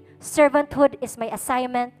identity, servanthood is my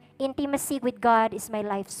assignment, intimacy with God is my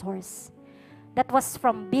life source. That was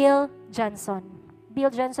from Bill Johnson. Bill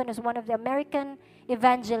Johnson is one of the American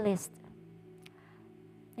evangelists.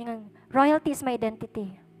 Royalty is my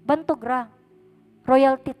identity. Bantog ra.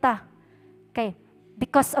 Royalty ta. Okay.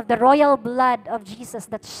 Because of the royal blood of Jesus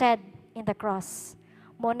that shed in the cross.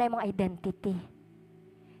 Mo na imong identity.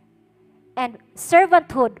 And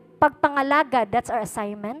servanthood, pagpangalagad, that's our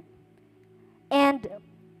assignment. And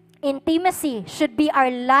intimacy should be our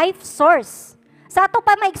life source. Sa ato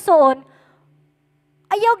pa maigsoon,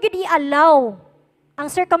 ayaw gyud i-allow ang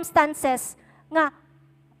circumstances nga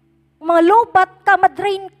mga lobat ka,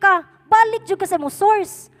 madrain ka, balik jud ka sa imong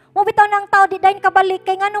source. Mo bitaw na ang tao di dayon ka balik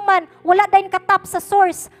kay ngano man wala dayon ka tap sa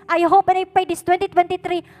source. I hope and I pray this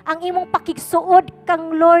 2023 ang imong pakigsuod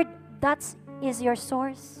kang Lord, that is your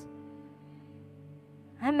source.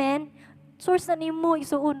 Amen. Source na nimo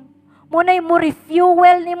isuon. Mo na mo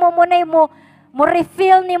refuel nimo, mo na mo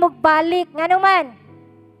refill nimo balik ngano man.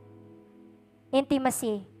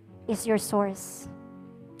 Intimacy is your source.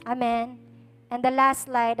 Amen. And the last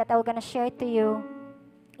slide that I'm gonna share to you,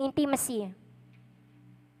 intimacy.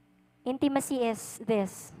 Intimacy is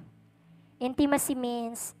this. Intimacy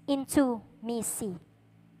means into me see.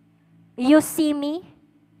 You see me,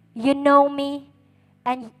 you know me,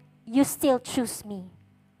 and you still choose me.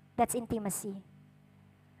 That's intimacy.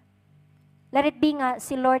 Let it be nga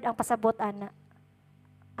si Lord ang pasabot ana.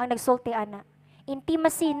 Ang nagsulti ana.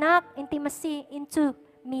 Intimacy, nak, intimacy into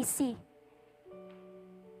me see.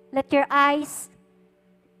 Let your eyes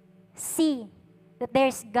see that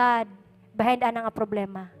there's God behind anang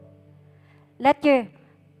problema. Let your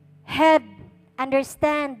head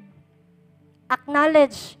understand,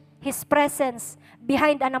 acknowledge His presence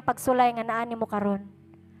behind anang pagsulay nga naa nimo karon.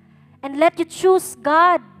 And let you choose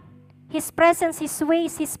God, His presence, His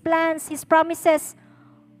ways, His plans, His promises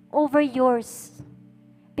over yours.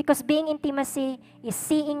 Because being intimacy is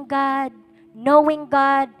seeing God, knowing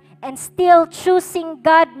God, and still choosing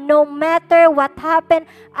God no matter what happened.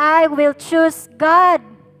 I will choose God.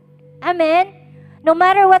 Amen. No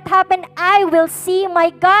matter what happened, I will see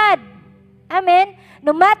my God. Amen.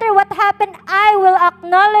 No matter what happened, I will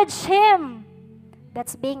acknowledge Him.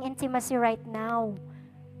 That's being intimacy right now.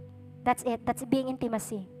 That's it. That's being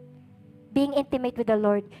intimacy. Being intimate with the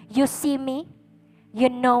Lord. You see me,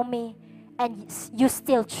 you know me, and you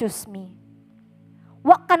still choose me.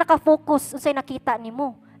 Wa ka nakafocus unsay nakita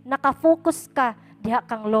nimo. Nakafocus ka diha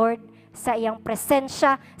kang Lord sa iyang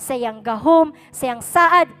presensya, sa iyang gahom, sa iyang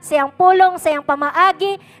saad, sa iyang pulong, sa iyang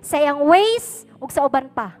pamaagi, sa iyang ways, ug sa uban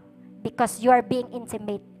pa. Because you are being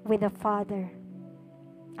intimate with the Father.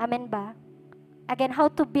 Amen ba? Again, how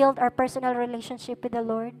to build our personal relationship with the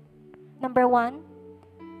Lord? Number 1,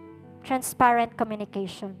 transparent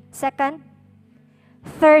communication. Second,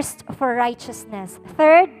 thirst for righteousness.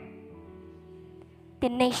 Third,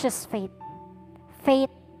 tenacious faith.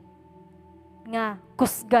 Faith nga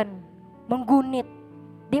kusgan, manggunit,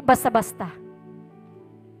 di basta-basta.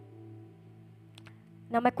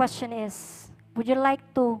 Now my question is, would you like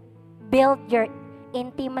to build your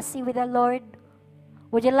intimacy with the Lord?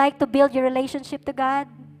 Would you like to build your relationship to God?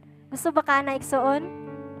 Gusto ba ka na igsoon?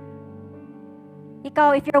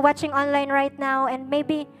 Ikaw, if you're watching online right now and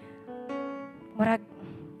maybe, murag,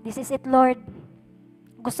 this is it, Lord.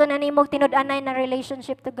 Gusto na nimog tinud-anay na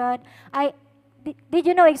relationship to God. Did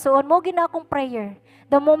you know, igsoon, mo gina akong prayer.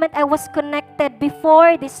 The moment I was connected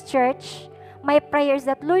before this church, my prayer is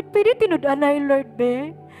that, Lord, pwede tinud-anay, Lord,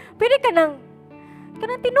 be? Pwede ka nang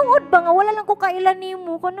tinuod ba nga, wala lang ko kailan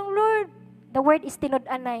nimo, kanang Lord. The word is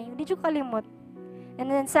tinud-anay. Hindi ko kalimot. And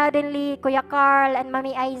then suddenly, Kuya Carl and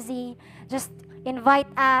Mami Izzy just invite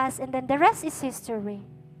us, and then the rest is history.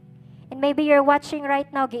 And maybe you're watching right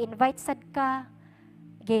now, gi-invite sad ka,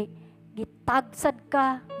 gitagsad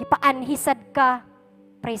ka, gipaanhisad ka.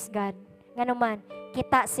 Praise God. Nga naman,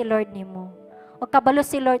 kita si Lord nimo. O kabalo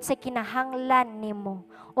si Lord sa kinahanglan nimo.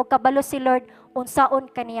 O kabalo si Lord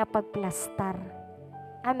unsaon kaniya pagplastar.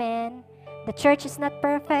 Amen. The church is not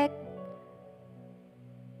perfect.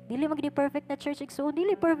 Dili magdi perfect na church, so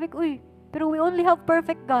dili perfect uy. Pero we only have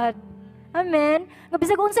perfect God. Amen. Nga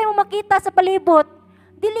bisag unsay mo makita sa palibot,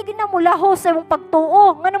 dili gid na mo laho sa imong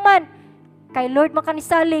pagtuo. Nga naman, kay Lord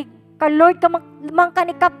makanisalig, kay Lord ka man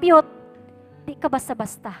kanikapyot, di ka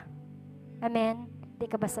basta-basta. Amen. Di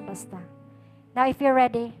ka basta-basta. Now, if you're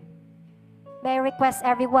ready, may I request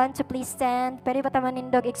everyone to please stand. Pwede ba ta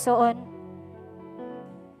manindog igsuon?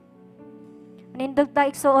 Manindog ta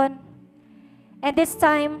igsuon. And this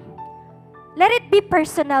time, let it be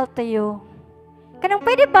personal to you. Kanang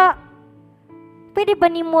pwede ba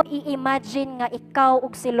nimo i-imagine nga ikaw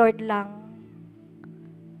ug si Lord lang?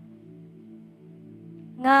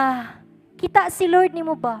 Nga, kita si Lord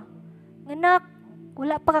nimo ba? Nga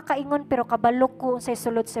wala pa kakaingon pero kabalo ko sa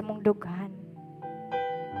sulod sa mong dughan.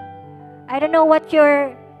 I don't know what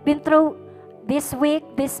you're been through this week,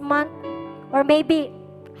 this month, or maybe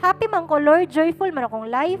happy man ko Lord, joyful man akong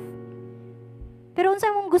life. Pero unsa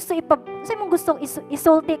mong gusto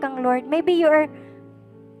isulti kang Lord? Maybe you're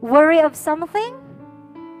worry of something,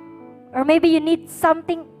 or maybe you need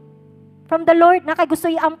something from the Lord na kay gusto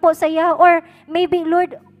iampo sa iya, or maybe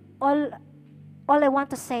Lord, all I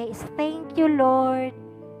want to say is thank you, Lord.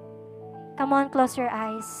 Come on, close your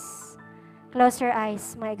eyes. Close your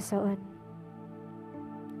eyes, mga igsoon.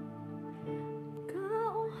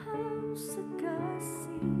 Kauhaw sa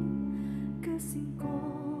kasing ko,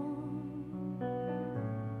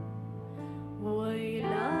 way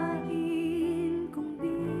lain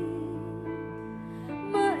kundi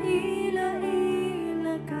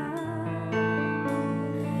maila-ila ka.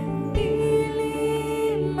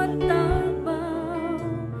 Dili matabaw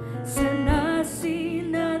sa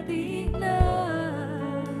nasinati na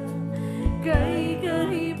kay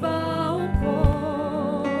kahibaw ko.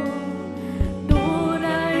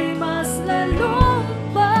 Dunay mas lalong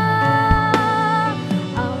pa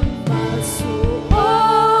ang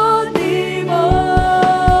pagsuod ni mo,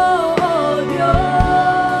 O Diyos.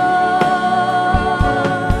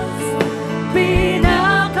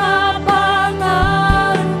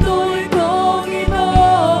 Pinakapangandoy kong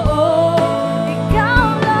Ginoo,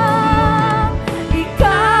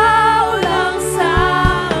 ikaw lang sa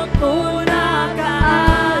ako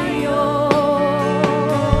nakaayo.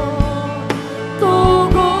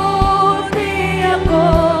 Tugod di ako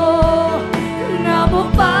na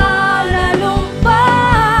mapalalumpa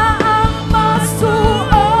ang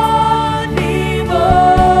masuod ni mo,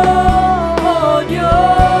 O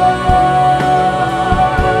Diyos.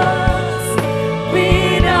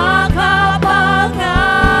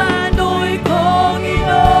 Pinakapangandoy kong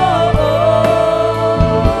Ginoo,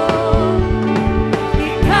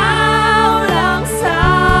 ikaw lang sa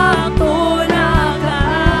ako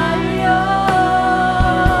nakaayo.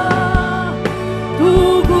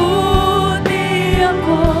 Tugod di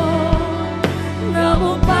ako na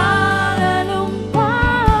mapalalumpa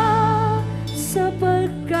sa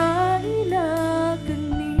pagkailagan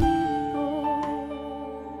nimo.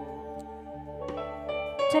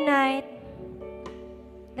 Tonight,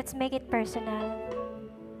 let's make it personal.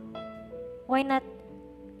 Why not?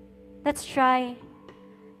 Let's try.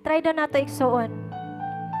 Try daw nato igsuon.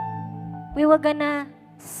 We were gonna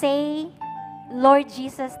say, Lord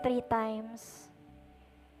Jesus 3 times.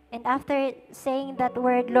 And after saying that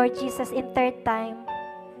word, Lord Jesus, in 3rd time,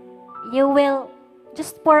 you will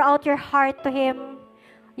just pour out your heart to Him.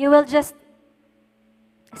 You will just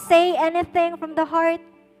say anything from the heart.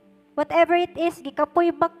 Whatever it is,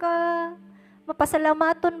 gikapoy ba ka?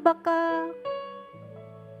 Mapasalamaton ba ka?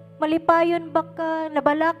 Malipayon ba ka?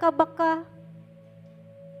 Nabalaka ba ka?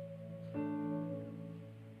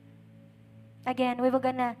 Again, we were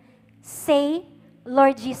gonna say,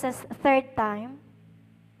 Lord Jesus, 3rd time.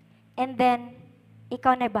 And then,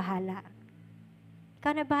 ikaw na bahala.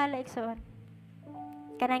 Ikaw na bahala, igsoon.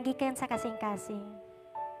 Kanang gikan sa kasing-kasing.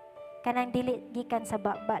 Kanang dili gikan sa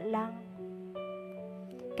baba lang.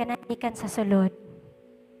 Kanang gikan sa sulod.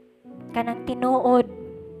 Kanang tinuod.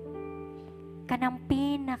 Kanang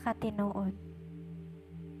pinaka-tinuod.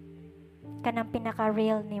 Kanang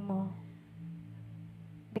pinaka-real nimo.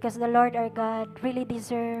 Because the Lord our God really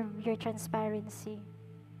deserve your transparency.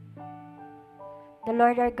 The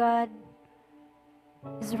Lord our God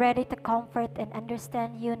is ready to comfort and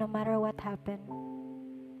understand you no matter what happened.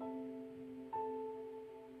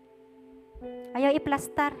 Ayaw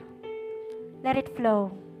iplastar. Let it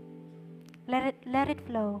flow. Let it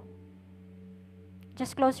flow.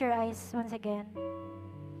 Just close your eyes once again.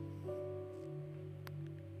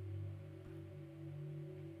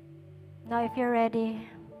 Now if you're ready,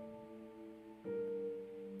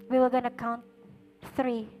 we were gonna count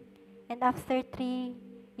 3. And after 3,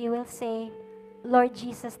 you will say, Lord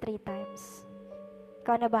Jesus 3 times.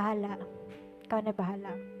 Ikaw na bahala. Ikaw na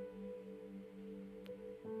bahala.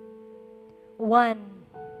 1,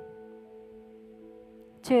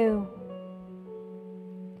 2,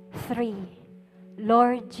 3.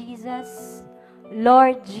 Lord Jesus,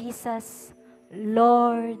 Lord Jesus,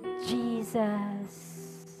 Lord Jesus.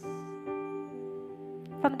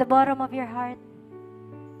 from the bottom of your heart.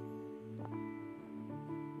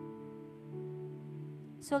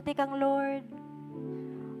 Sulti kang Lord.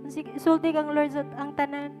 Sulti kang Lord sa ang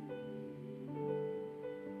tanan.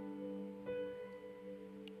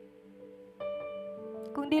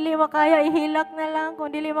 Kung dili makaya, ihilak na lang.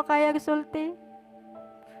 Kung dili makaya, sulti.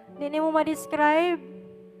 Hindi mo ma-describe.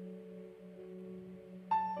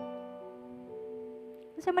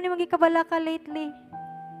 Kasi man yung magikabala ka lately.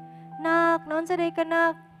 Nak, noon sa day ka,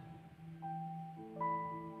 nak.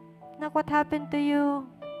 Nak, what happened to you?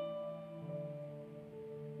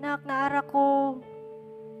 Nak, naara ko.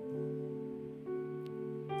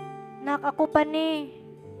 Nak, ako pa ni.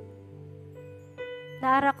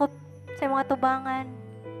 Naara ko sa mga tubangan.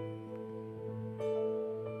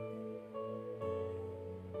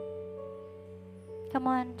 Come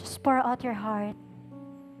on, just pour out your heart.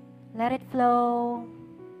 Let it flow.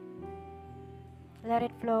 Let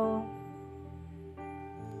it flow.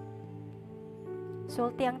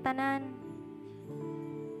 Sulti ang tanan.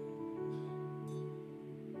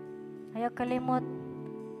 Ayaw kalimot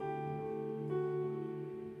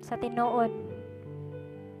sa tinuod.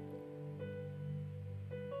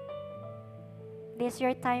 This is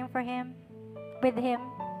your time for Him, with Him.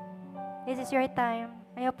 This is your time.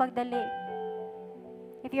 Ayaw pagdali.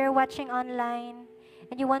 If you're watching online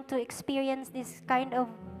and you want to experience this kind of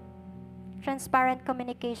transparent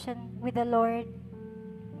communication with the Lord,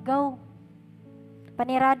 go.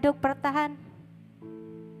 Paniradog, pratahan.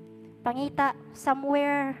 Pangita,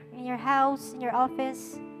 somewhere in your house, in your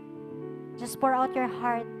office, just pour out your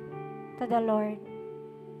heart to the Lord.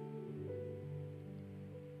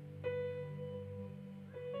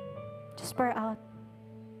 Just pour out.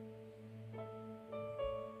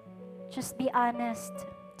 Just be honest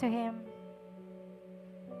to Him.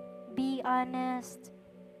 Be honest.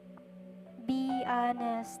 Be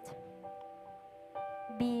honest.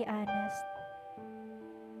 Be honest.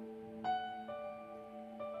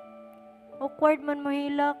 Awkward man mo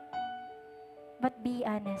hilak, but be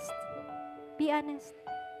honest. Be honest.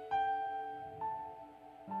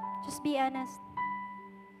 Just be honest.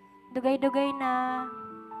 Dugay-dugay na.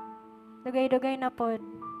 Dugay-dugay na pod.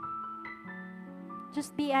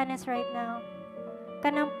 Just be honest right now.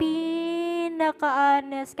 Kanang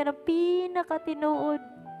pinaka-honest, kanang pinaka-tinuod.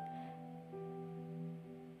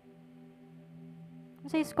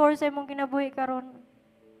 Sa score sa imong kinabuhi karon.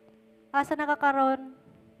 Asa nakakaron?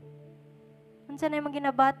 Unsa na imong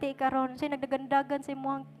ginabati karon? Unsay nagdagandagan sa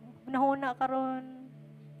imong nahuna karon?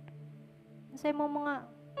 Unsay imong mga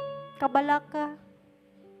kabalaka,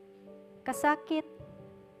 kasakit,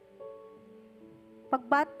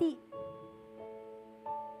 pagbati.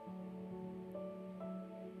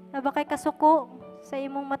 Aba kay kasuko sa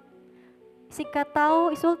imong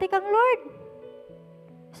sikataw, isulti kang Lord.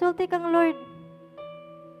 Isulti kang Lord.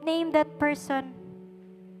 Name that person.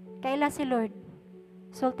 Kaila si Lord.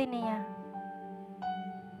 Isulti niya.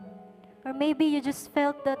 Or maybe you just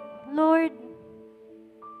felt that, Lord,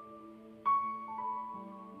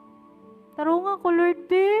 tarungan ko, Lord,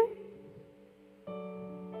 be.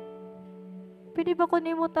 Pwede ba ko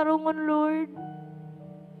nimo tarungan, Lord?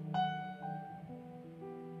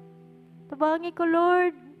 Tabangi ko,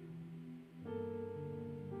 Lord.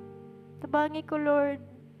 Tabangi ko, Lord.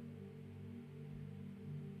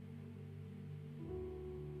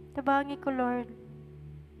 Tabangi ko, Lord.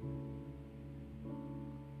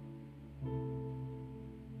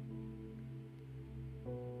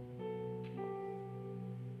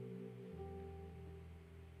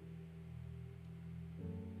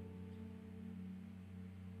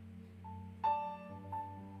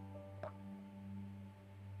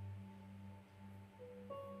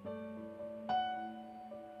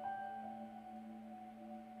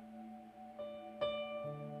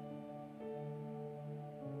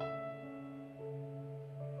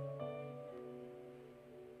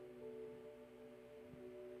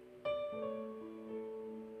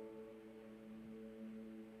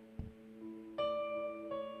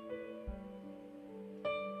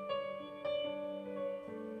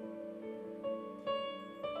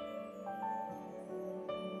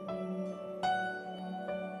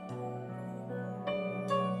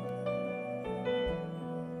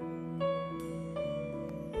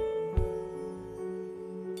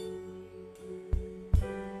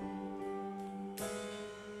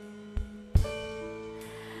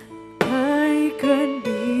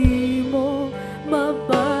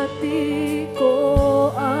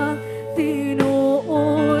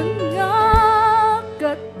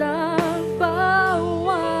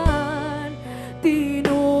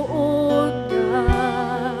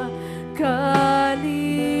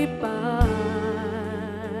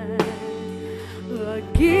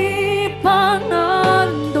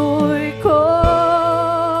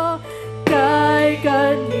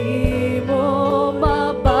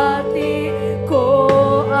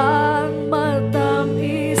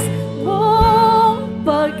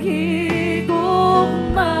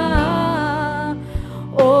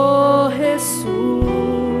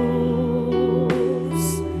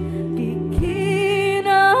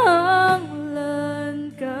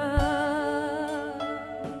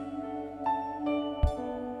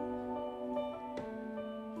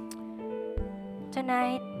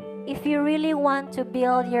 Tonight, if you really want to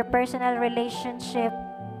build your personal relationship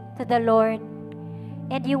to the Lord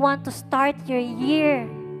and you want to start your year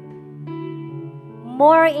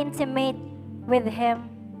more intimate with Him,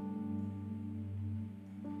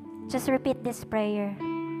 just repeat this prayer.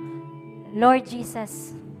 Lord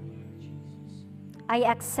Jesus, I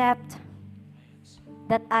accept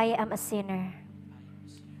that I am a sinner.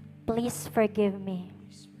 Please forgive me.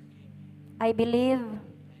 I believe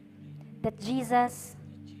that Jesus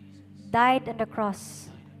died on the cross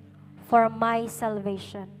for my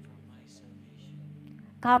salvation.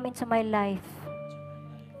 Come into my life.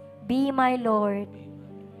 Be my Lord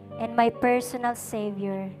and my personal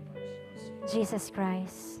Savior, Jesus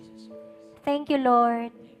Christ. Thank you,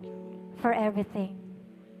 Lord, for everything.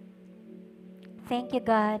 Thank you,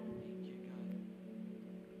 God,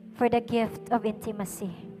 for the gift of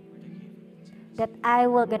intimacy that I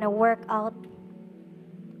will gonna work out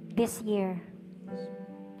this year.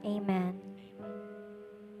 Amen.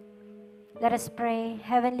 Let us pray.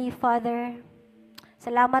 Heavenly Father,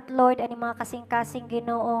 salamat Lord ani mga kasing-kasing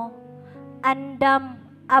Ginoo. Andam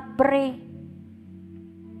abre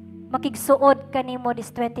makigsuod kanimo this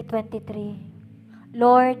 2023.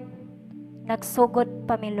 Lord, nagsugod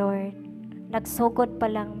pa mi Lord. Nagsugod pa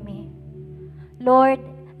lang mi. Lord,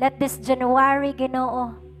 let this January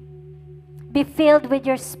Ginoo be filled with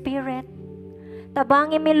your Spirit.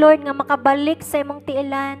 Tabangi mi Lord nga makabalik sa imong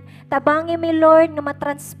tiilan. Tabangi mi Lord nga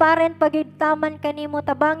matransparent pagyud taman kanimo.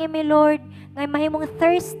 Tabangi mi Lord nga mahimong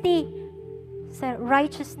thirsty sa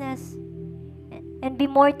righteousness and be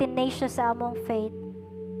more tenacious sa among faith.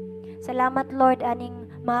 Salamat Lord aning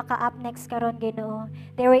mga ka-UpNext karon Ginoo.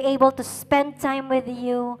 They were able to spend time with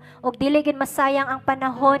you. Ug dili gid masayang ang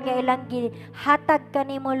panahon nga ilang gihatag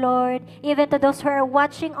kanimo Lord. Even to those who are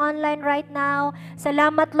watching online right now.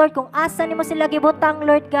 Salamat Lord kung asa nimo sila gibutang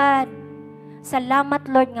Lord God. Salamat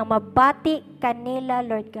Lord nga mabati kanila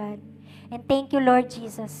Lord God. And thank you Lord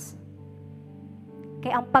Jesus.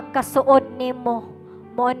 Kay ang pagkasuod nimo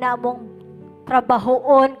mo na among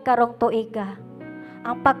trabahoon karong tuiga.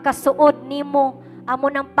 Ang pagkasuod nimo amo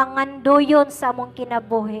nang pangandoyon sa among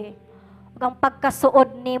kinabuhi. Ug ang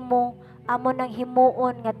pagkasuod nimo amo nang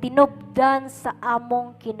himuon nga tinubdan sa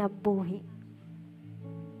among kinabuhi.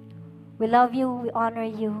 We love you, we honor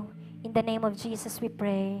you. In the name of Jesus we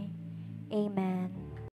pray. Amen.